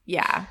is,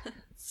 yeah.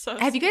 So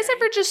Have you guys scary.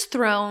 ever just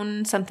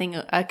thrown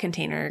a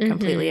container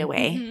completely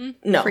away?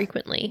 Mm-hmm. no.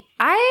 Frequently.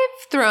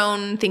 I've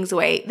thrown things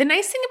away. The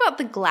nice thing about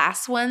the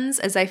glass ones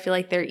is I feel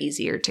like they're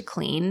easier to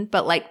clean,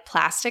 but like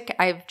plastic,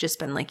 I've just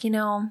been like,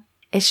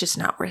 it's just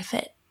not worth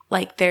it.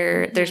 Like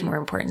there's more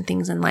important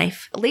things in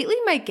life. Lately,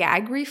 my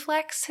gag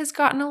reflex has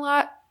gotten a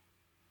lot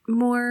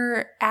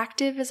more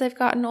active as I've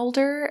gotten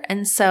older.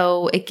 And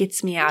so it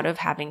gets me out of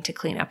having to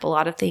clean up a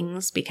lot of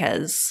things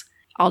because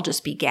I'll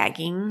just be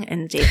gagging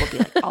and Dave will be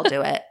like, I'll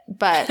do it.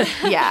 But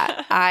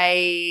yeah,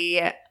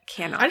 I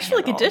cannot. I just feel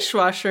like a handle-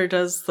 dishwasher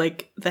does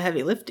like the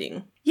heavy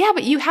lifting. Yeah,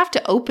 but you have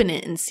to open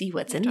it and see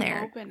what's in to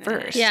there open it.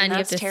 first. Yeah, and you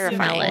have that's to You have to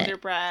smell terrifying. it. hold your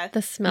breath.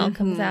 The smell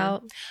comes Mhm.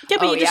 out. Yeah,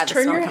 but Oh, you yeah, just the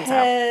turn smell your comes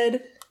out.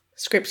 head,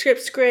 scrape, scrape,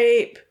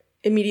 scrape,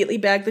 immediately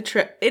bag the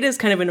tray. It is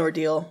kind of an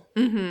ordeal.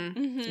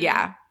 Mm-hmm. Mhm.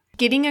 Yeah.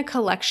 Getting a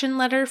collection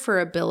letter for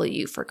a bill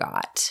you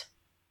forgot.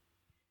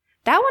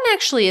 That one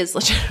actually is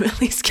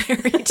legitimately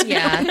scary too.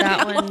 Yeah,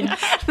 that one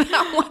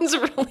That one's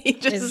really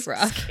just is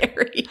rough.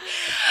 scary.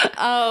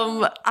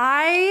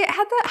 I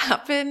had that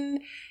happen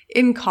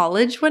in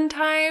college one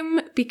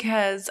time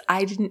because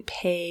I didn't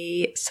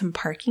pay some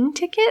parking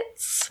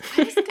tickets.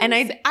 And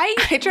I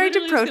tried to literally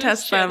was gonna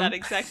protest share them. that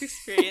exact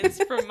experience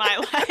from my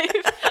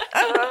life.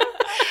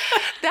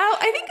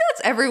 I think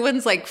that's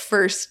everyone's like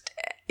first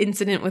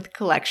incident with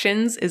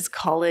collections is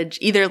college,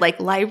 either like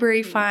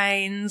library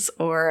fines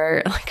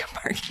or like a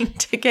parking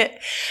ticket,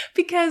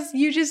 because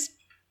you just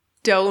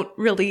don't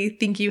really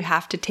think you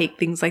have to take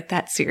things like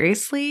that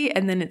seriously.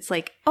 And then it's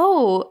like,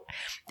 oh,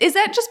 is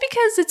that just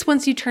because it's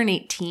once you turn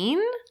 18?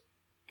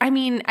 I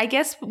mean, I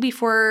guess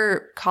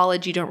before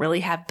college, you don't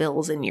really have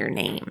bills in your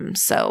name.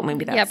 So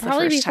maybe that's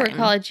probably the first before time.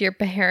 college, your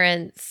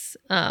parents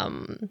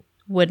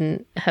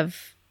wouldn't have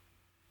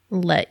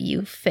let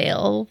you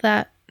fail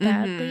that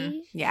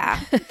badly. Yeah.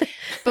 But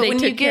They when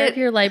took you care get of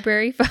your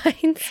library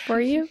fines for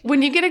you.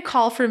 when you get a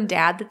call from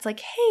dad that's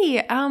like,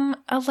 hey,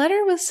 a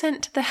letter was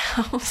sent to the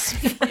house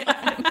from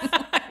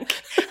like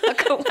a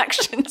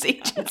collections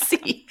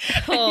agency.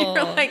 And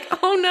you're Oh. like,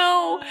 oh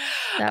no.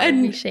 That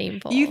would be And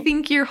shameful. You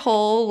think your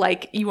whole,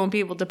 like, you won't be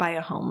able to buy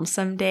a home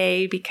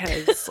someday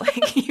because,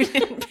 like, you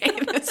didn't pay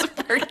this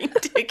parking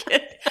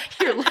ticket.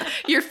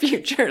 Your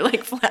future,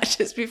 like,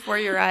 flashes before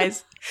your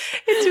eyes.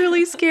 It's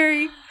really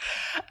scary.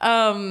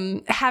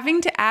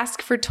 Having to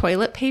ask for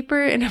toilet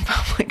paper in a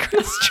public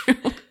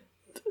restroom.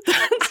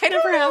 That's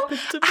never happened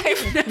to me.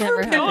 I've never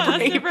Never been happened to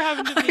brave. me. Never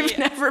happened to me. I've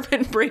never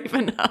been brave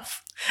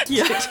enough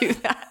Yeah. to do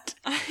that.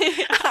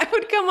 I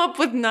would come up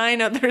with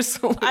 9 other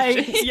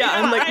solutions.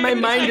 I'm like, I my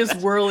would mind is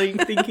text- whirling,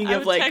 thinking I of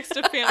would like, text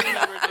a family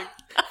member to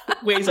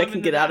ways I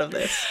can get out of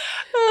this.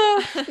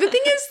 The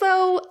thing is,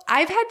 though,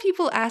 I've had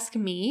people ask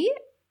me,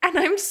 and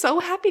I'm so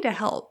happy to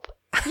help.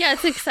 Yeah,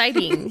 it's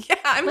exciting. Yeah,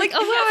 I'm like,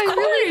 oh wow, I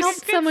really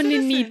helped someone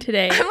in need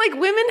today. I'm like,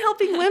 women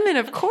helping women,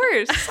 of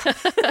course.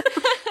 That's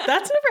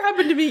never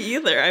happened to me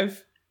either.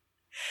 I've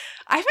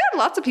had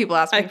lots of people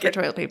ask me for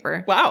toilet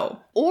paper.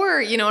 Wow. Or,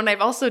 and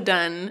I've also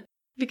done,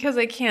 because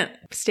I can't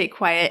stay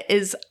quiet,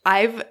 is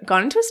I've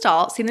gone into a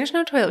stall, seen there's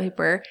no toilet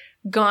paper,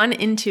 gone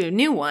into a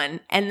new one,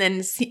 and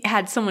then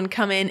had someone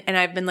come in, and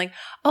I've been like,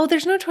 oh,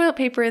 there's no toilet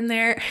paper in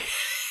there.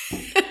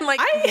 And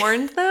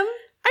warned them.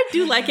 I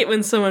do like it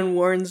when someone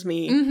warns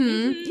me.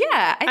 Mm-hmm.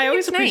 Yeah. I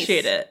always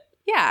appreciate it.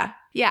 Yeah.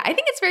 Yeah. I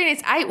think it's very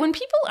nice. When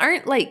people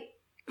aren't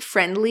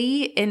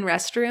friendly in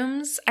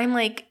restrooms, I'm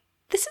like,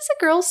 this is a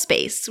girl's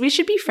space. We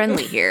should be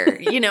friendly here.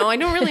 I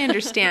don't really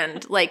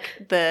understand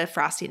the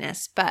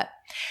frostiness, but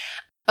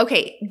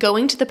okay.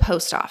 Going to the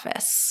post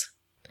office.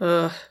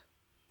 Ugh.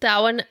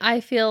 That one I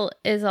feel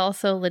is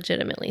also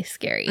legitimately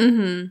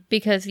scary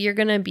because you're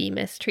going to be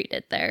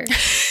mistreated there.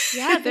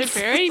 Yeah, they're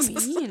very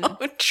mean. So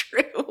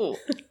true.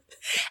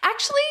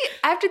 Actually,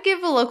 I have to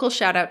give a local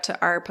shout out to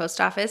our post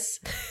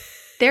office.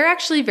 They're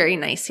actually very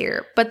nice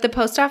here. But the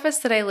post office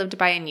that I lived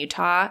by in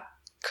Utah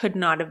could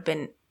not have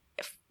been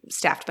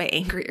staffed by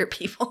angrier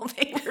people.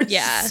 They were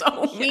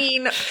so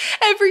mean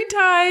every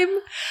time.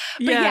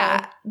 But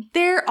yeah,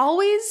 they're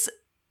always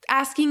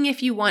asking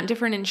if you want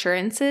different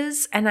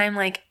insurances. And I'm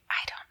like, I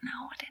don't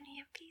know what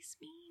any of these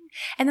mean.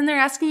 And then they're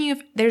asking you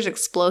if there's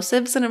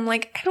explosives. And I'm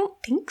like, I don't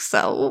think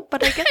so.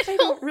 But I guess I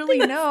don't really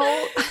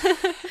know.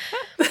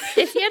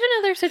 It's yet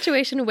another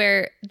situation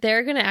where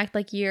they're going to act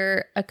like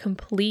you're a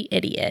complete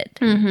idiot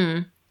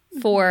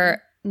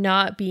for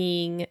not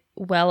being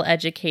well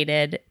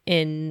educated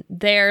in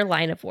their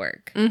line of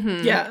work.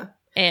 Yeah.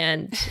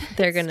 And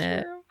they're going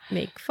to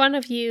make fun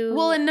of you.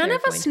 Well, and none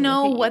of us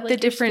know what the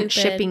different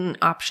shipping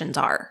options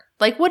are.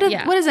 What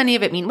does any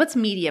of it mean? What's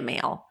media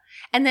mail?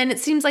 And then it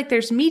seems like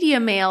there's media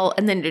mail,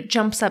 and then it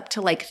jumps up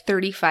to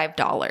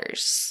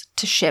 $35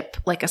 to ship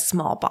a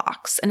small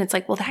box. And it's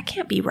like, well, that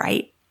can't be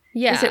right.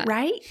 Yeah. Is it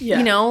right?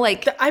 Yeah.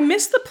 I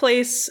miss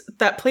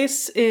that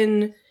place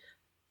in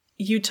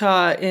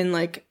Utah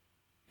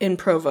in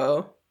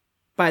Provo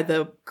by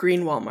the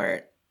green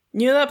Walmart.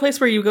 You know that place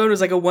where you go, it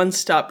was a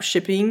one-stop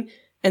shipping,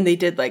 and they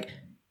did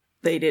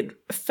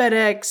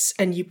FedEx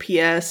and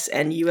UPS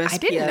and USPS. I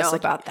didn't know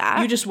about that.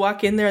 You just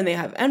walk in there and they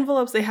have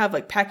envelopes, they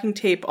have packing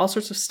tape, all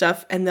sorts of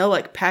stuff, and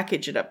they'll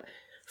package it up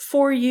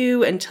for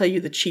you and tell you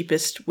the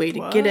cheapest way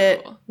to get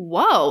it.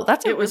 Whoa,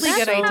 that's a really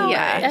good idea.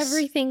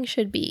 Everything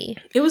should be.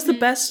 It was the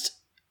best.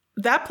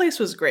 That place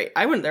was great.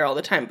 I went there all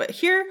the time. But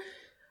here,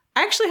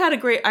 I also had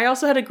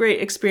a great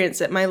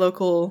experience at my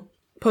local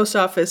post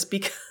office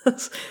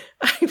because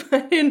I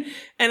went in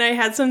and I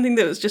had something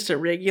that was just a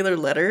regular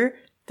letter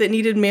that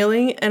needed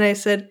mailing. And I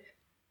said,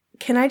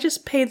 can I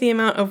just pay the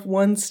amount of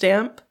one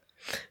stamp?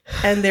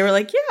 And they were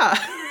like, yeah.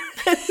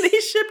 And they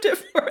shipped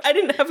it I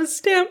didn't have a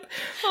stamp.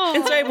 Aww.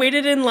 And so I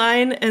waited in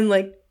line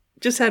and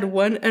just had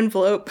one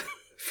envelope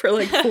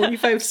for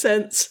 45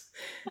 cents.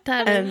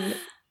 And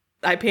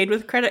I paid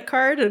with credit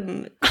card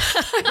and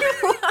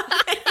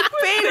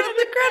They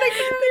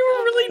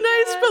were really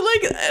nice, but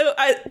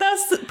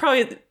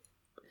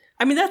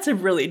that's a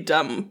really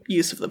dumb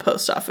use of the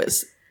post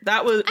office.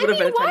 That would have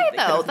been a time why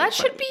though? That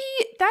should be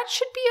okay. That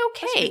should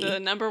be the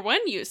number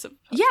one use of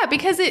post office.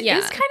 Because it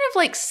is kind of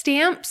like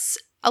stamps.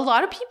 A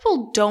lot of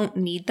people don't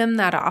need them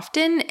that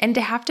often, and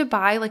to have to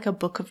buy a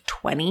book of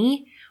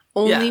 20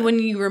 only when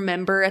you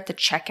remember at the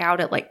checkout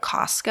at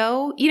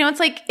Costco.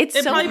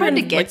 It's so hard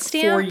to get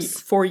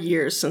stamps. 4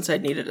 years since I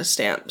needed a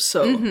stamp.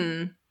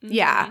 So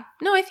yeah.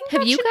 No, I think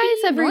have you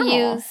guys ever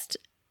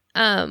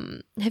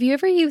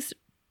used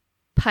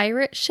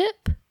Pirate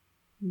Ship?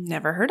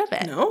 Never heard of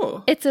it.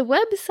 No. It's a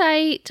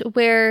website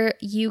where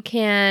you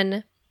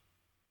can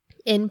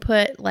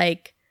input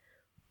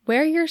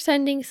where you're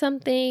sending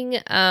something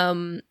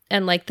and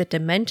the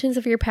dimensions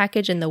of your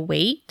package and the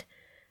weight,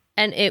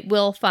 and it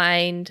will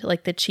find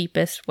the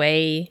cheapest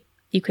way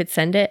you could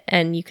send it,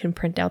 and you can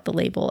print out the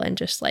label and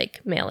just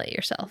mail it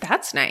yourself.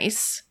 That's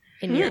nice.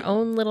 In your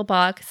own little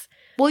box.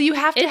 Well, you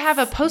have to have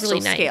a postal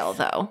scale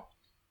though.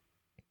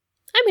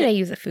 I mean, I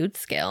use a food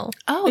scale.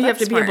 Oh, you have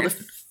to be able to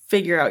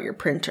figure out your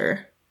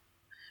printer.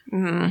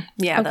 Yeah,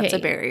 okay. That's a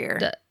barrier.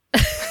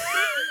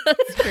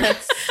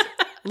 That's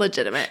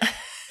legitimate.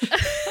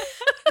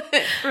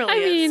 It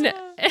really is. In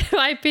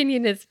my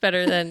opinion, it's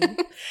better than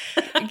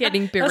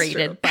getting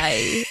berated by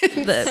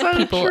the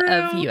people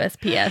of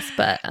USPS.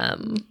 But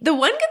the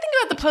one good thing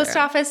about the post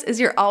office is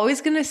you're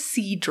always going to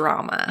see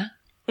drama.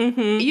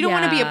 You don't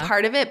want to be a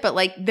part of it, but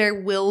there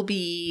will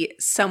be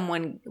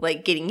someone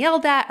getting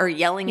yelled at or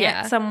yelling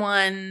at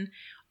someone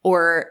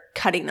or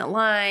cutting the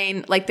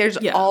line. There's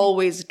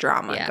always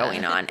drama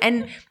going on.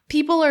 And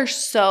people are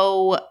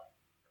so...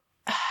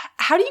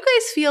 How do you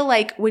guys feel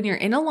when you're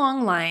in a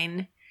long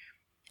line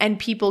and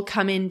people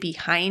come in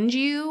behind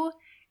you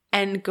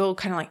and go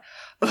kind of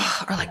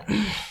ugh, or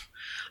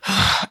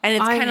and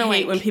it's kind of I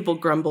hate when people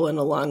grumble in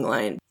a long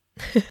line.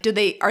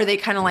 Are they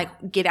kind of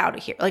like, get out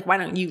of here? Like, why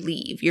don't you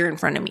leave? You're in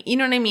front of me. You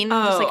know what I mean?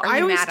 Oh, Just like, are I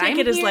you always mad think I'm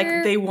it is like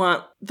here? they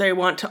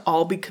want to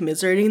all be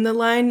commiserating the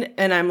line,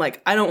 and I'm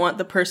like, I don't want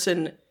the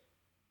person.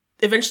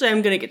 Eventually,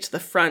 I'm going to get to the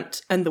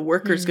front, and the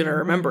worker's going to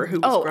remember who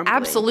was grumbling.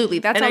 Absolutely.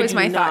 That's and always I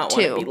my do thought not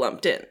too. Want to be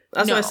lumped in.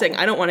 That's what I was saying.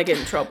 I don't want to get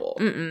in trouble.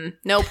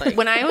 Nope.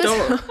 When I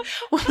was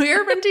when we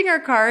were renting our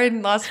car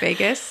in Las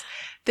Vegas,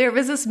 there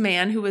was this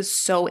man who was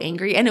so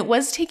angry, and it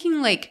was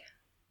taking like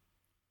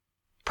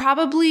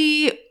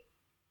probably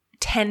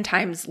 10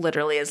 times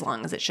literally as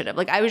long as it should have.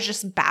 Like, I was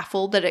just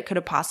baffled that it could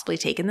have possibly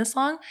taken this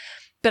long.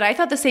 But I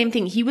thought the same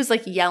thing. He was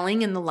like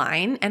yelling in the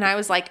line, and I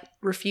was like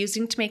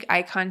refusing to make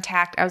eye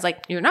contact. I was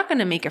like, you're not going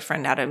to make a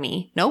friend out of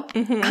me. Nope.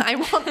 I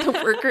want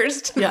the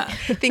workers to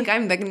think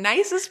I'm the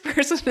nicest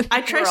person in the I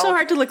try so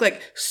hard to look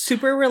like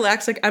super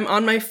relaxed. Like, I'm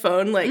on my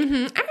phone. Like,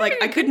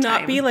 like I could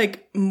not be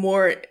like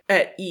more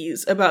at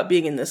ease about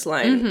being in this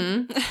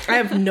line. I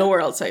have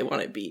nowhere else I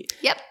want to be.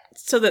 Yep.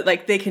 So that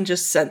like they can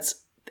just sense.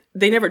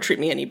 They never treat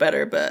me any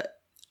better, but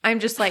I'm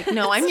just like,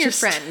 no, I'm your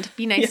friend.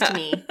 Be nice to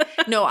me.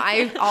 No,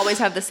 I always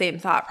have the same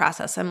thought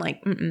process. I'm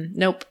like,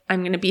 nope,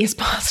 I'm going to be as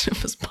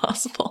positive as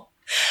possible.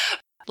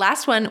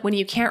 Last one, when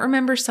you can't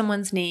remember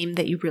someone's name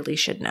that you really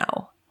should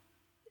know.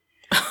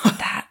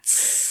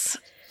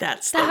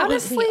 That's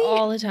honestly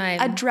all the time.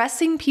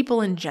 Addressing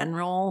people in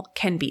general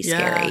can be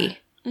scary.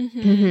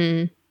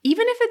 Mm-hmm.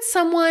 Even if it's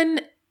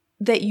someone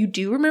that you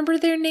do remember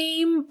their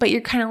name, but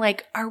you're kind of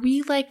like, are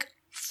we like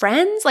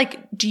friends?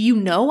 Like, do you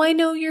know I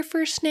know your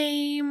first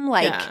name?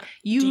 Like,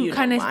 you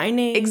kind of my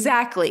name?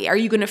 Exactly. Are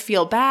you going to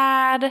feel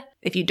bad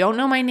if you don't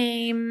know my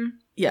name?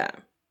 Yeah.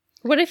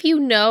 What if you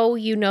know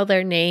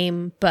their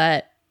name,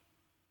 but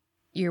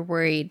you're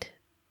worried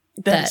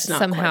that That's not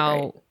somehow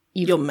quite right.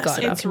 you've You'll mess got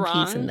it it up. in It's peace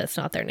wrong. and that's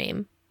not their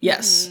name?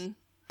 Yes.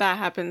 That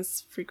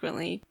happens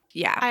frequently.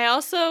 Yeah. I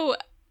also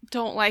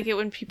don't like it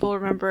when people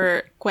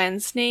remember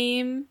Gwen's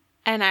name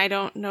and I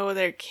don't know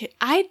their kid.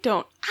 I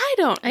don't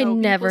know. I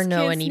never people's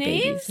know kids' any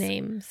names. babies'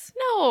 names.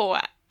 No,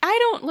 I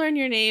don't learn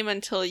your name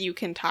until you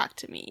can talk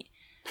to me.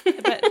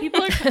 But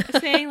people are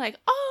saying like,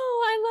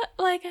 "Oh,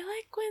 I like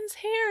Gwen's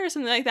hair" or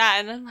something like that,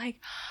 and I'm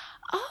like,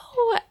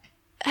 "Oh,"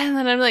 and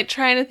then I'm like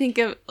trying to think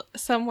of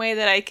some way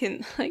that I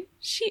can like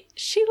she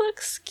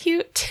looks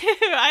cute too.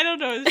 I don't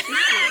know. It's,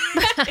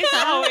 just, it's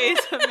always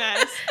a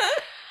mess.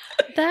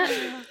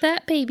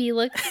 That baby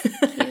looks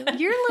cute.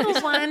 Your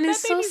little one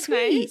is so baby's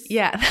sweet. nice.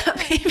 Yeah, that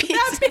baby's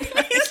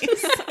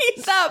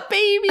nice. That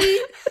baby.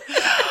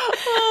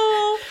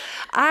 Oh,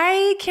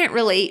 I can't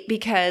relate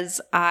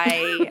because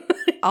I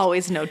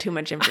always know too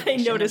much I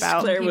information noticed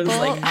about Claire people. was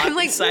like I'm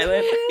like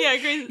silent. Yeah,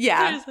 Grace.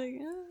 Yeah. Claire's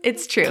like,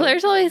 It's true.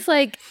 Claire's always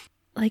like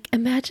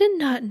imagine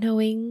not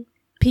knowing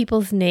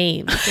people's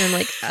names. And I'm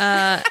like,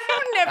 I've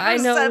never I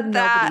know said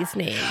that. nobody's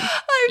name.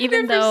 I've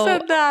Even never though-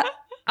 said that.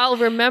 I'll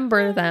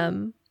remember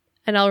them.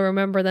 And I'll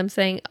remember them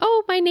saying,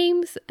 "Oh, my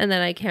name's," and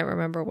then I can't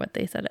remember what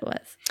they said it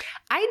was.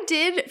 I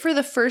did, for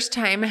the first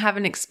time, have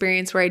an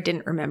experience where I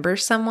didn't remember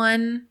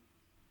someone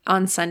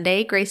on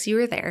Sunday. Grace, you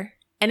were there.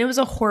 And it was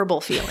a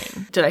horrible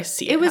feeling. Did I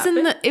see it? It was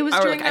happen? it was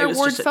Or, during like, I our was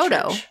ward just at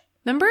photo. church?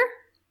 Remember?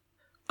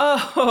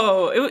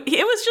 Oh,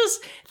 it was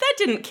just that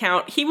didn't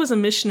count. He was a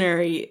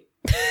missionary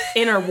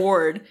in our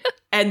ward,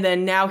 and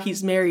then now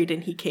he's married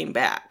and he came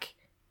back.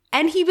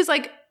 And he was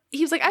like,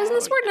 I was in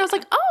this ward, and I was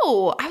like,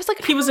 oh, I was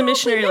like, He was a I don't know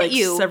if we missionary met like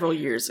you. several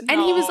years ago.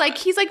 And he's like, no,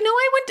 he's like,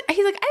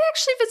 I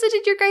actually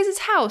visited your guys'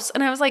 house.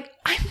 And I was like,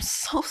 I'm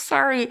so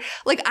sorry.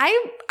 Like,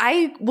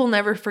 I will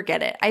never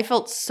forget it. I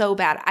felt so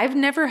bad. I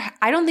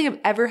don't think I've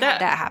ever had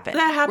that happen.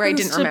 that happens where I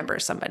didn't to remember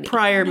somebody.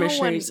 Prior No one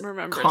missionaries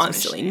remembers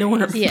constantly. missionaries. No one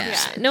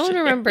remembers. Yeah, no one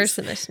remembers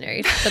the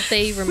missionaries, but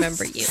they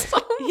remember you. So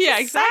Yeah,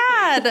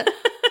 exactly. sad.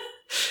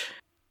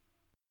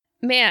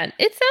 Man,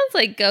 it sounds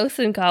like ghosts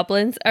and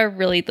goblins are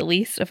really the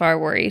least of our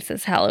worries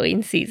this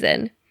Halloween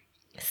season.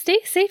 Stay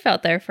safe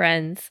out there,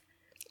 friends.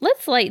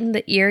 Let's lighten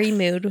the eerie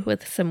mood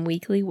with some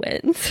weekly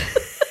wins.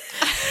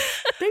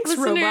 Thanks,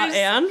 Robot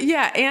Anne.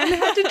 Yeah, Anne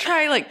had to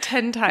try like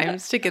 10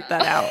 times to get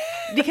that out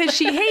because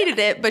she hated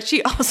it, but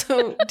she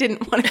also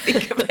didn't want to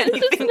think of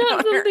anything. It's not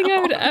on her something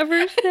I would own.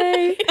 ever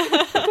say.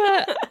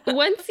 But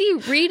once you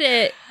read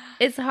it,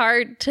 it's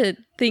hard to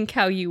think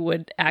how you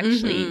would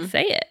actually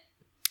say it.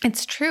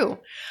 It's true.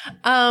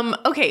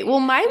 Okay, well,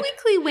 my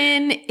weekly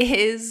win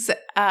is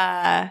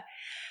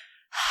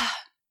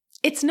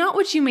it's not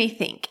what you may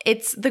think.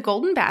 It's The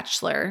Golden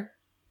Bachelor,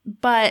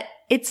 but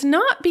it's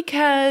not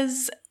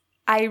because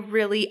I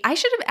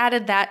should have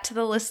added that to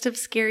the list of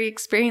scary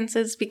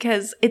experiences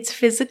because it's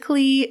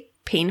physically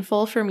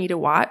painful for me to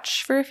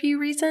watch for a few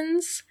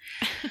reasons.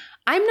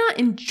 I'm not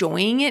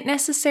enjoying it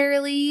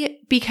necessarily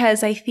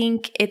because I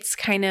think it's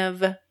kind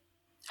of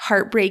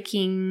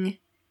heartbreaking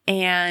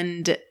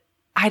and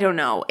I don't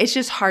know. It's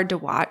just hard to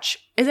watch.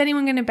 Is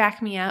anyone going to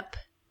back me up?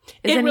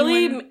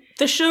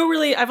 The show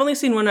really, I've only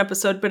seen one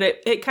episode, but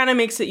it kind of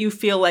makes you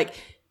feel like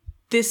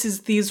this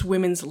is these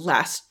women's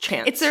last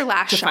chance. It's their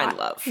last to shot. find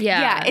love.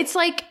 Yeah, it's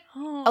like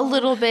a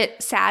little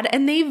bit sad.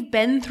 And they've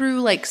been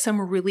through like some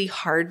really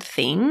hard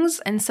things.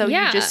 And so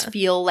you just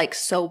feel like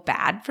so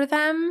bad for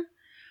them.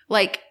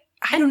 Like,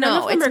 I And don't none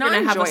know. of them It's are not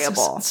going to have a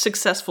enjoyable.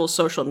 successful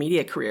social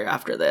media career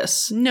after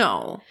this.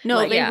 No,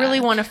 Like, they really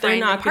want to They're find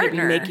not a going to be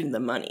partner. making the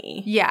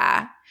money.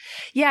 Yeah.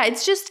 Yeah,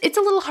 it's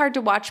a little hard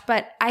to watch,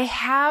 but I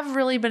have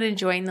really been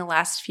enjoying the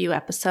last few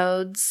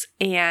episodes,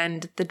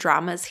 and the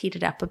drama's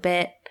heated up a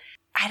bit.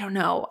 I don't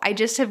know. I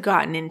just have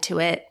gotten into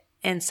it.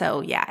 And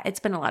so, yeah, it's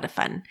been a lot of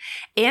fun.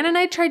 Anne and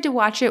I tried to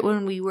watch it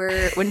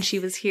when she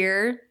was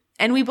here,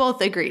 and we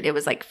both agreed it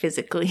was like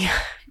physically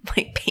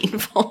like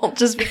painful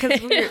just because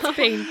It's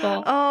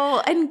painful.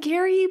 Oh, and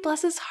Gary,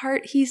 bless his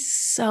heart, he's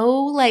so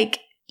like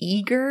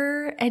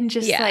eager and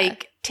just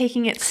like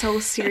taking it so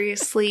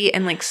seriously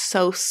and like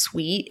so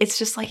sweet. It's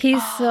just like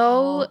He's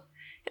so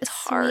it's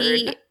hard.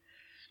 sweet.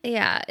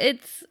 Yeah, it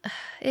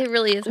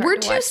really is hard We're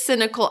to too watch.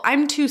 cynical.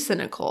 I'm too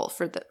cynical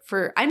for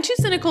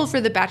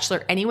The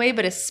Bachelor anyway,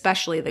 but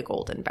especially The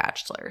Golden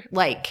Bachelor.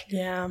 Like,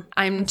 Yeah.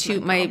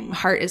 my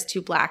heart is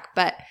too black.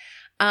 But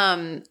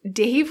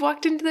Dave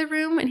walked into the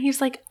room and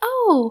he's like,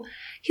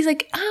 if you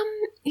guys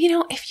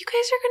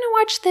are gonna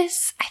watch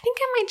this, I think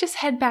I might just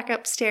head back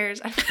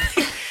upstairs. I'm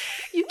like,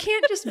 you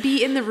can't just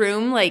be in the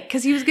room, like,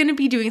 because he was gonna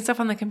be doing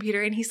stuff on the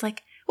computer, and he's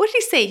like, what did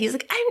he say? He's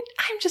like,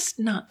 I'm just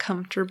not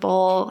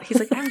comfortable. He's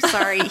like, I'm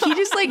sorry. He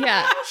just like, he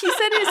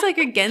said it's like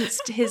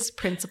against his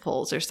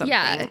principles or something.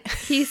 Yeah,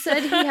 he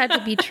said he had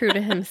to be true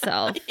to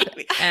himself.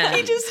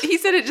 He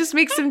said it just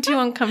makes him too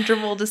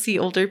uncomfortable to see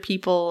older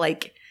people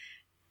like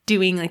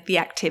doing like the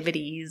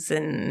activities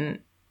and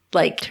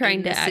like trying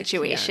in to the act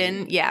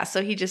situation. Yeah,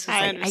 so he just was I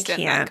like,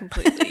 understand I that can't.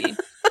 completely.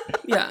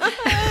 Yeah.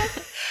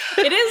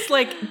 It is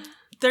like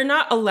they're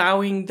not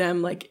allowing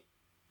them like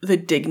the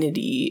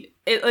dignity.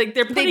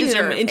 They're putting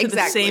them into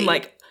the same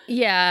like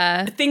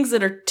things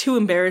that are too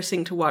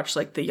embarrassing to watch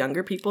like the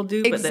younger people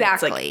do. But then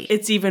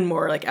it's even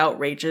more like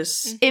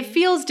outrageous. It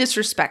feels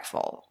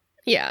disrespectful.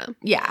 Yeah.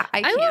 Yeah,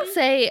 I will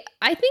say,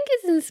 I think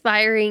it's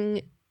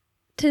inspiring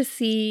to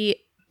see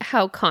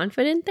how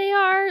confident they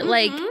are. Mm-hmm.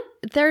 Like,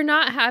 they're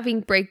not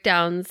having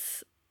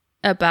breakdowns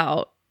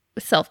about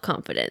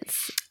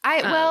self-confidence.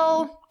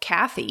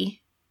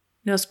 Kathy,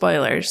 no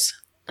spoilers.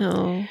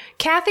 Oh.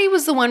 Kathy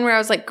was the one where I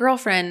was like,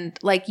 girlfriend,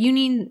 like, you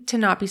need to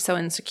not be so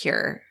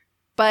insecure.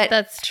 But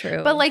That's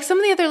true. But like some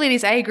of the other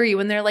ladies, I agree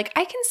when they're like,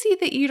 I can see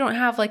that you don't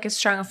have like as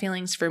strong of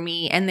feelings for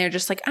me, and they're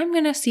just like, I'm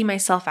gonna see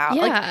myself out.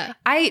 Yeah.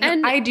 Like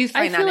I do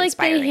find that I feel like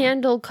inspiring. they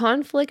handle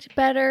conflict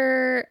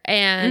better,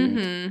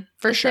 and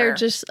for sure, they're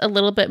just a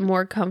little bit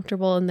more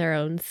comfortable in their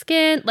own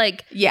skin.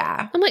 Like,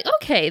 yeah, I'm like,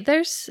 okay,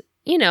 there's,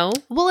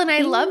 well, and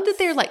I love that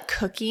they're like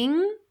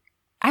cooking.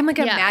 I'm like,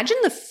 imagine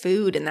the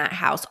food in that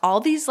house.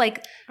 All these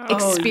like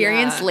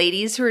experienced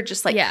ladies who are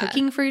just like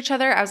cooking for each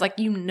other. I was like,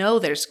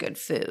 there's good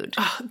food.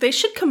 They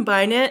should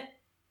combine it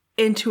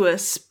into a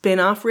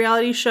spin-off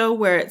reality show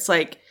where it's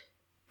like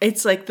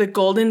the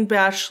Golden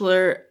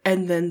Bachelor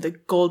and then the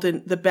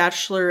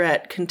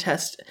Bachelorette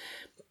contest,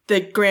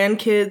 the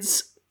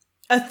grandkids,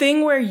 a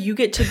thing where you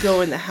get to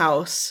go in the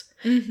house,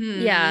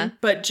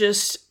 but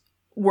just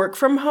work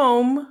from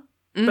home,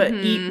 but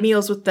eat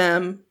meals with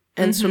them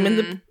and swim in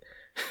the.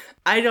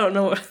 I don't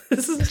know.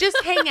 This is just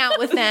hang out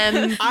with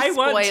them. I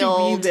want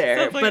to be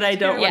there, but I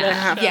don't want to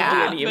have to do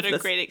any of a the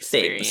great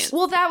experience. things.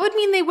 Well, that would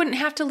mean they wouldn't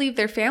have to leave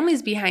their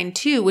families behind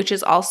too, which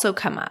has also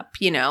come up,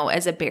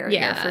 as a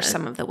barrier for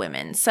some of the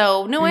women.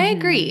 So, no, I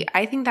agree.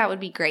 I think that would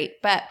be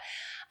great. But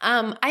I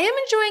am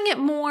enjoying it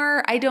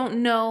more. I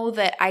don't know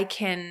that I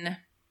can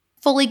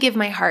fully give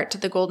my heart to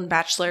the Golden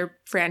Bachelor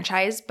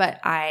franchise,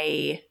 but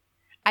I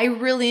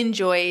really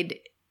enjoyed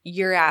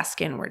You're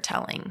Asking, We're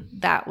Telling.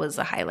 That was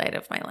a highlight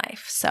of my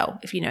life. So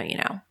if you know, you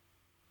know.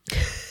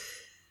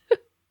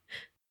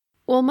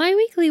 Well, my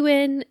weekly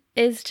win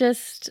is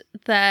just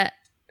that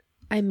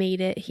I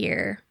made it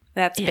here.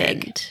 That's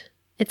big.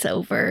 It's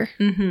over.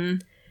 Mm-hmm.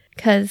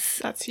 Because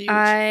that's huge.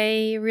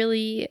 I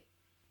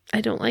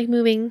don't like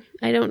moving.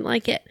 I don't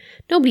like it.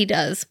 Nobody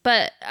does.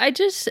 But I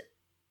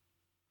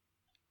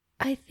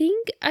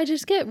think I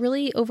just get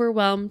really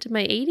overwhelmed.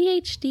 My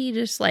ADHD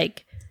just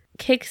like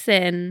kicks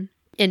in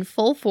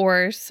full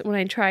force when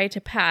I try to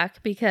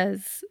pack,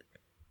 because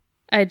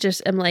I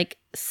just am like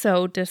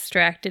so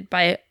distracted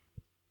by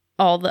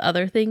all the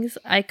other things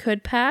I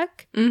could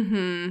pack.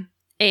 Mm-hmm.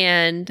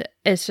 And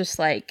it's just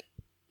like,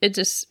 it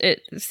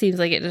seems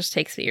like it just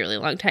takes me a really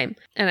long time.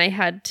 And I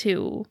had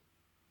to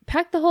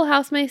pack the whole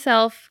house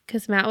myself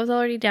because Matt was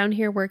already down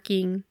here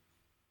working,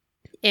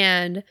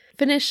 and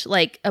finish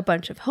like a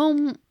bunch of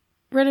home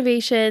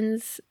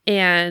renovations,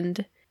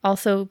 and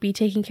also be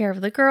taking care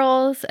of the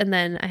girls. And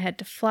then I had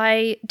to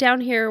fly down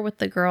here with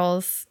the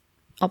girls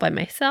all by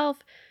myself.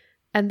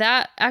 And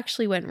that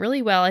actually went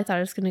really well. I thought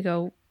it was going to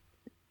go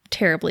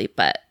terribly,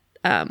 but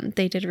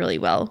they did really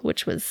well,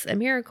 which was a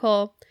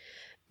miracle.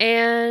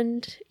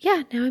 And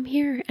yeah, now I'm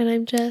here, and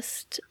I'm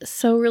just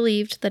so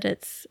relieved that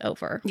it's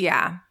over.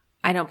 Yeah,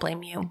 I don't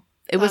blame you.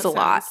 It was a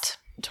lot.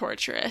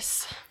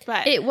 Torturous.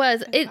 But it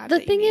was.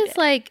 The thing is,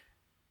 like,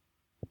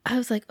 I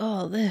was like,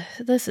 oh,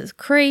 this is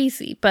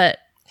crazy, but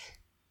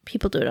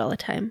people do it all the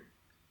time,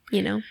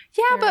 Yeah,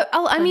 but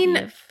I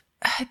mean,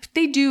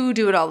 They do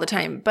it all the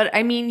time. But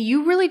I mean,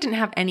 you really didn't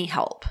have any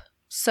help.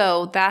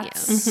 So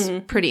that's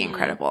pretty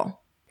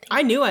incredible.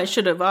 I knew I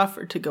should have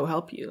offered to go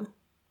help you,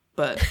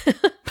 but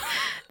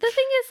The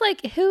thing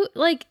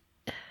is,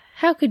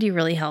 how could you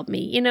really help me?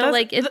 You know,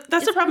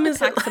 that's the problem. Is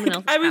that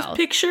I was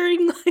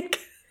picturing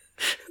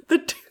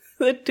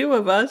the two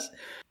of us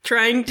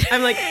trying.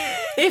 I'm like,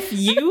 if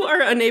you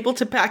are unable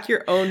to pack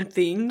your own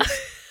things,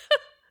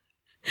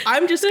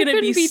 I'm just going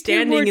to be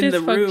standing in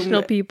the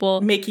room, people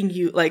making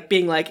you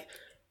being like,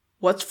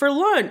 "What's for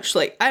lunch?"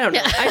 Like, I don't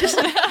know. I just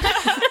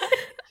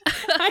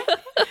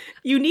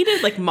you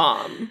needed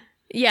mom.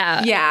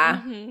 Yeah.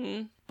 Yeah.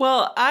 Mm-hmm.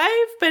 Well,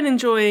 I've been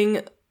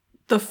enjoying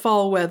the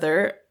fall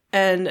weather,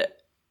 and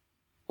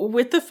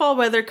with the fall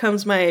weather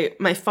comes my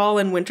fall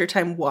and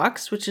wintertime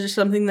walks, which is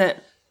something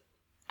that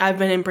I've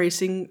been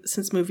embracing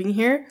since moving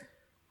here,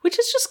 which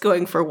is just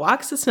going for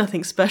walks. It's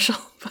nothing special,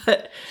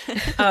 but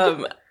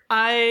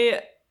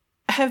I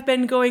have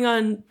been going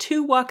on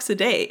 2 walks a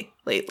day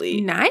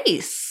lately.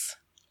 Nice.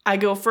 I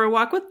go for a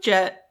walk with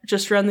Jet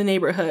just around the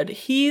neighborhood.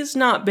 He's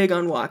not big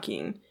on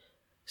walking.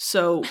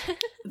 So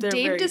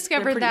Dave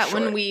discovered that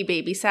short. When we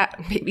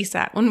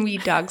when we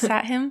dog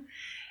sat him,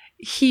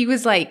 he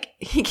was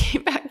he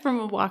came back from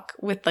a walk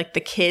with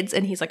the kids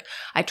and he's like,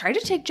 I tried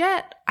to take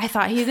Jet. I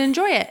thought he'd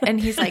enjoy it. And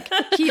he's like,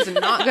 he's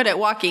not good at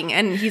walking.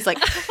 And he's like,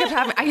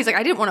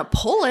 I didn't want to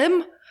pull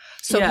him.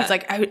 So he's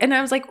like,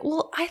 I was like,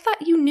 well, I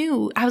thought you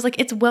knew. I was like,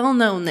 it's well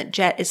known that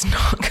Jet is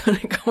not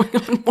good at going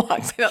on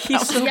walks.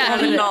 He's so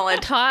common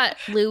knowledge. Taught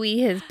Louis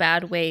his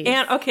bad ways.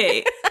 And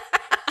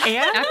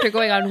and after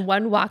going on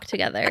 1 walk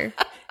together.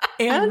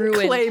 Anne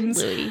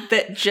claims Louis.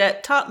 That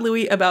Jet taught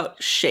Louis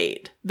about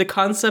shade, the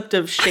concept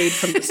of shade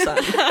from the sun.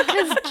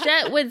 Because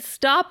Jet would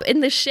stop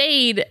in the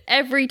shade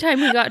every time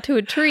he got to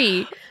a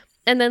tree.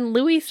 And then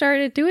Louis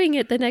started doing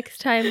it the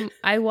next time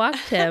I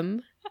walked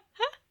him.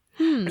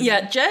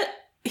 Yeah, Jet,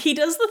 he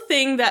does the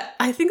thing that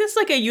I think is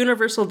a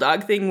universal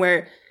dog thing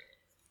where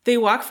they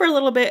walk for a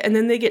little bit and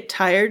then they get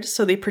tired,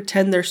 so they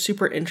pretend they're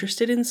super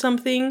interested in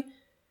something.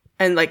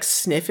 And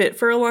sniff it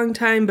for a long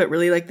time, but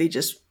really they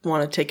just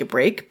want to take a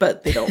break,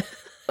 but they don't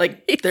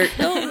they're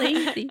so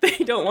lazy.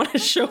 They don't want to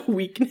show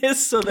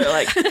weakness, so they're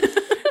like,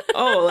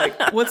 oh,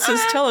 what's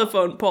his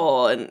telephone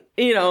pole, and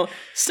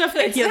stuff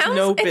that he has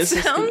no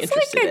business being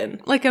interested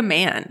in. Like a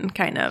man,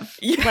 kind of.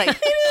 Yeah,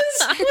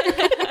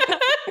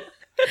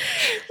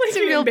 he's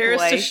real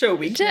embarrassed boy. To show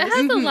weakness. Jet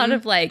has a lot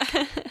of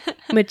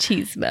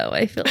machismo.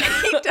 I feel like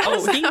he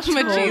does. He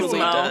totally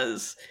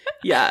does.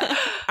 Yeah,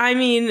 I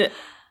mean.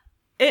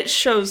 It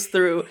shows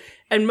through,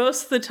 and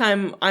most of the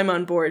time I'm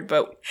on board,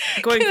 but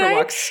going for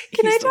walks,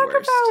 Can I he's the talk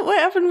worst. about what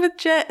happened with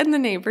Jet and the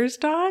neighbor's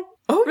dog?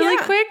 Oh, really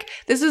yeah. quick?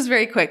 This is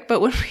very quick, but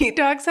when we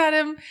dog sat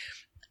him,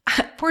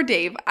 poor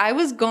Dave, I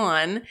was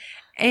gone,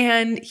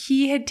 and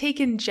he had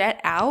taken Jet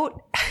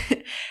out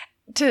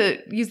to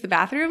use the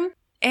bathroom,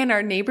 and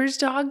our neighbor's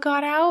dog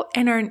got out,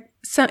 and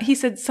he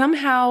said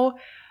somehow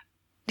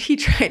he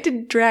tried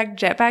to drag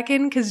Jet back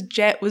in because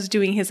Jet was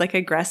doing his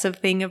aggressive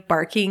thing of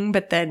barking,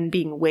 but then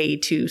being way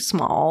too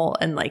small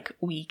and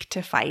weak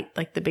to fight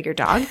the bigger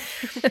dog.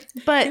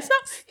 But he's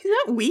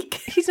not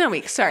weak. He's not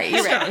weak. Sorry,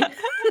 you're right.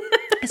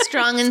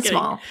 Strong and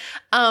small.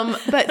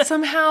 But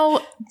somehow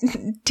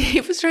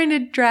Dave was trying to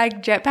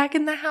drag Jet back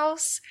in the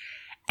house.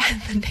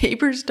 And the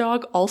neighbor's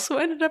dog also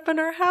ended up in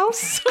our house.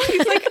 So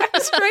he's I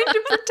was trying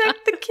to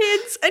protect the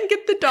kids and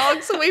get the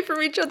dogs away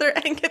from each other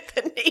and get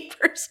the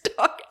neighbor's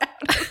dog out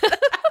of the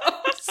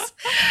house.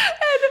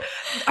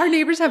 And our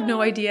neighbors have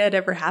no idea it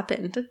ever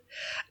happened.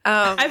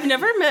 I've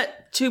never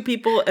met 2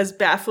 people as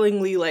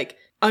bafflingly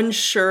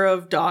unsure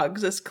of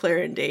dogs as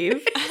Claire and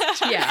Dave.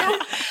 Yeah.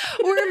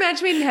 We're a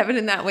match made in heaven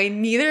in that way.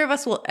 Neither of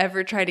us will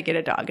ever try to get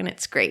a dog, and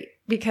it's great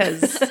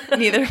because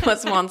neither of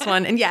us wants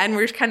one. And and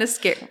we're kind of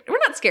scared. We're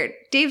not scared.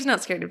 Dave's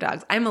not scared of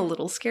dogs. I'm a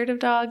little scared of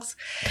dogs.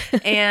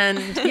 And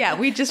we're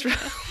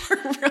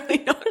really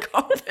not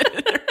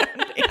confident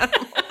around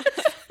animals.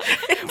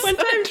 One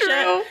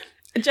time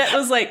Jet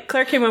was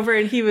Claire came over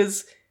and he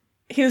was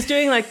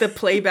doing the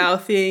play bow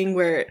thing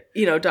where,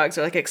 dogs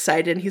are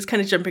excited and he's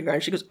kind of jumping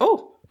around. She goes,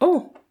 oh,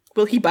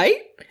 will he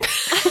bite?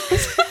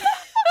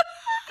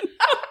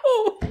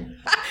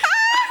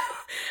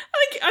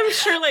 I'm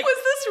sure was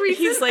this recent?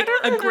 He's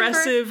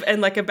aggressive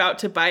and about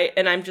to bite,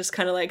 and I'm just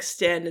kind of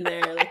standing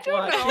there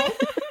watching,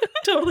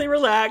 totally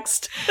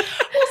relaxed. Well,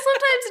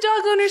 sometimes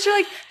dog owners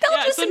are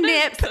they'll just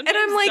nip, and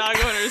I'm dog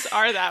owners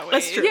are that way.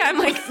 That's true. Yeah, I'm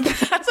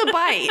that's a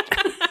bite.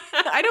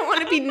 I don't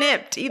want to be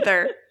nipped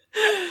either.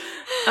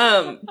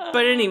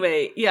 But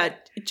anyway,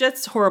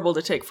 Jet's horrible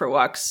to take for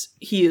walks.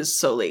 He is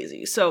so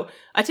lazy. So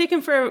I take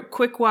him for a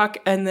quick walk,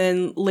 and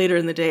then later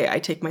in the day, I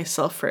take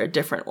myself for a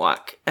different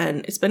walk,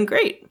 and it's been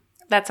great.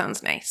 That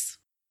sounds nice.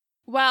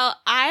 Well,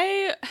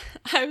 I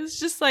was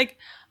just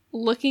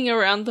looking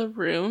around the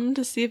room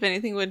to see if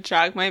anything would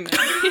jog my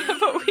memory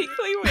of a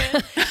weekly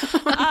win.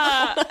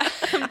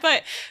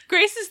 But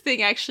Grace's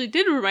thing actually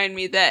did remind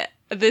me that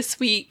this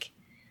week,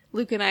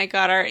 Luke and I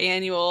got our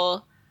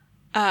annual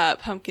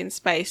pumpkin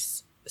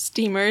spice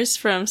steamers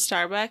from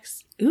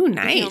Starbucks. Ooh,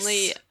 nice. The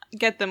only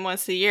get them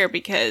once a year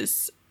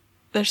because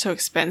they're so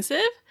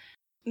expensive.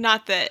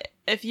 Not that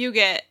if you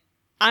get,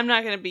 I'm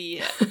not going to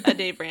be a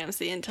Dave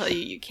Ramsey and tell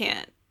you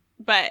can't.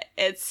 But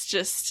it's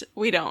just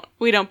we don't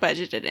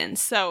budget it in.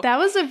 So That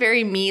was a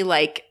very me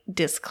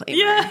disclaimer.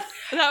 Yeah.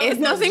 There's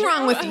nothing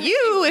wrong with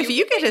you if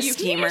you get a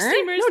steamer.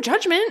 No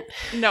judgment.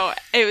 No,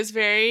 it was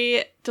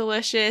very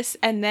delicious.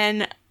 And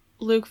then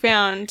Luke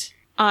found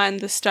on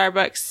the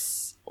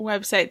Starbucks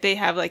website they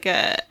have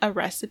a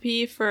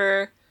recipe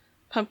for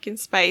pumpkin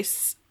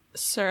spice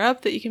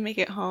syrup that you can make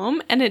at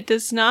home, and it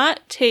does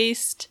not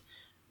taste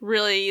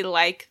really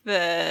like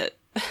the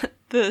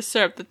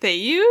syrup that they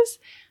use.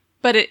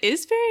 But it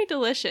is very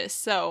delicious,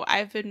 so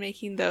I've been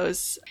making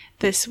those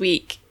this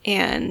week,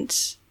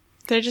 and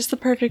they're just the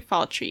perfect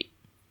fall treat.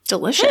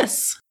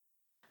 Delicious.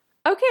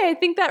 Okay, I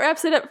think that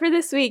wraps it up for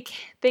this week.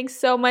 Thanks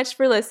so much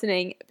for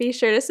listening. Be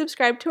sure to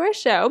subscribe to our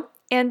show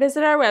and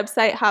visit our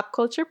website,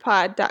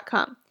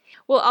 hopculturepod.com.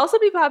 We'll also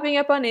be popping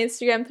up on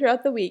Instagram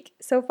throughout the week,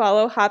 so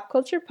follow Hop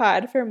Culture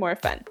Pod for more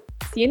fun.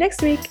 See you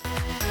next week.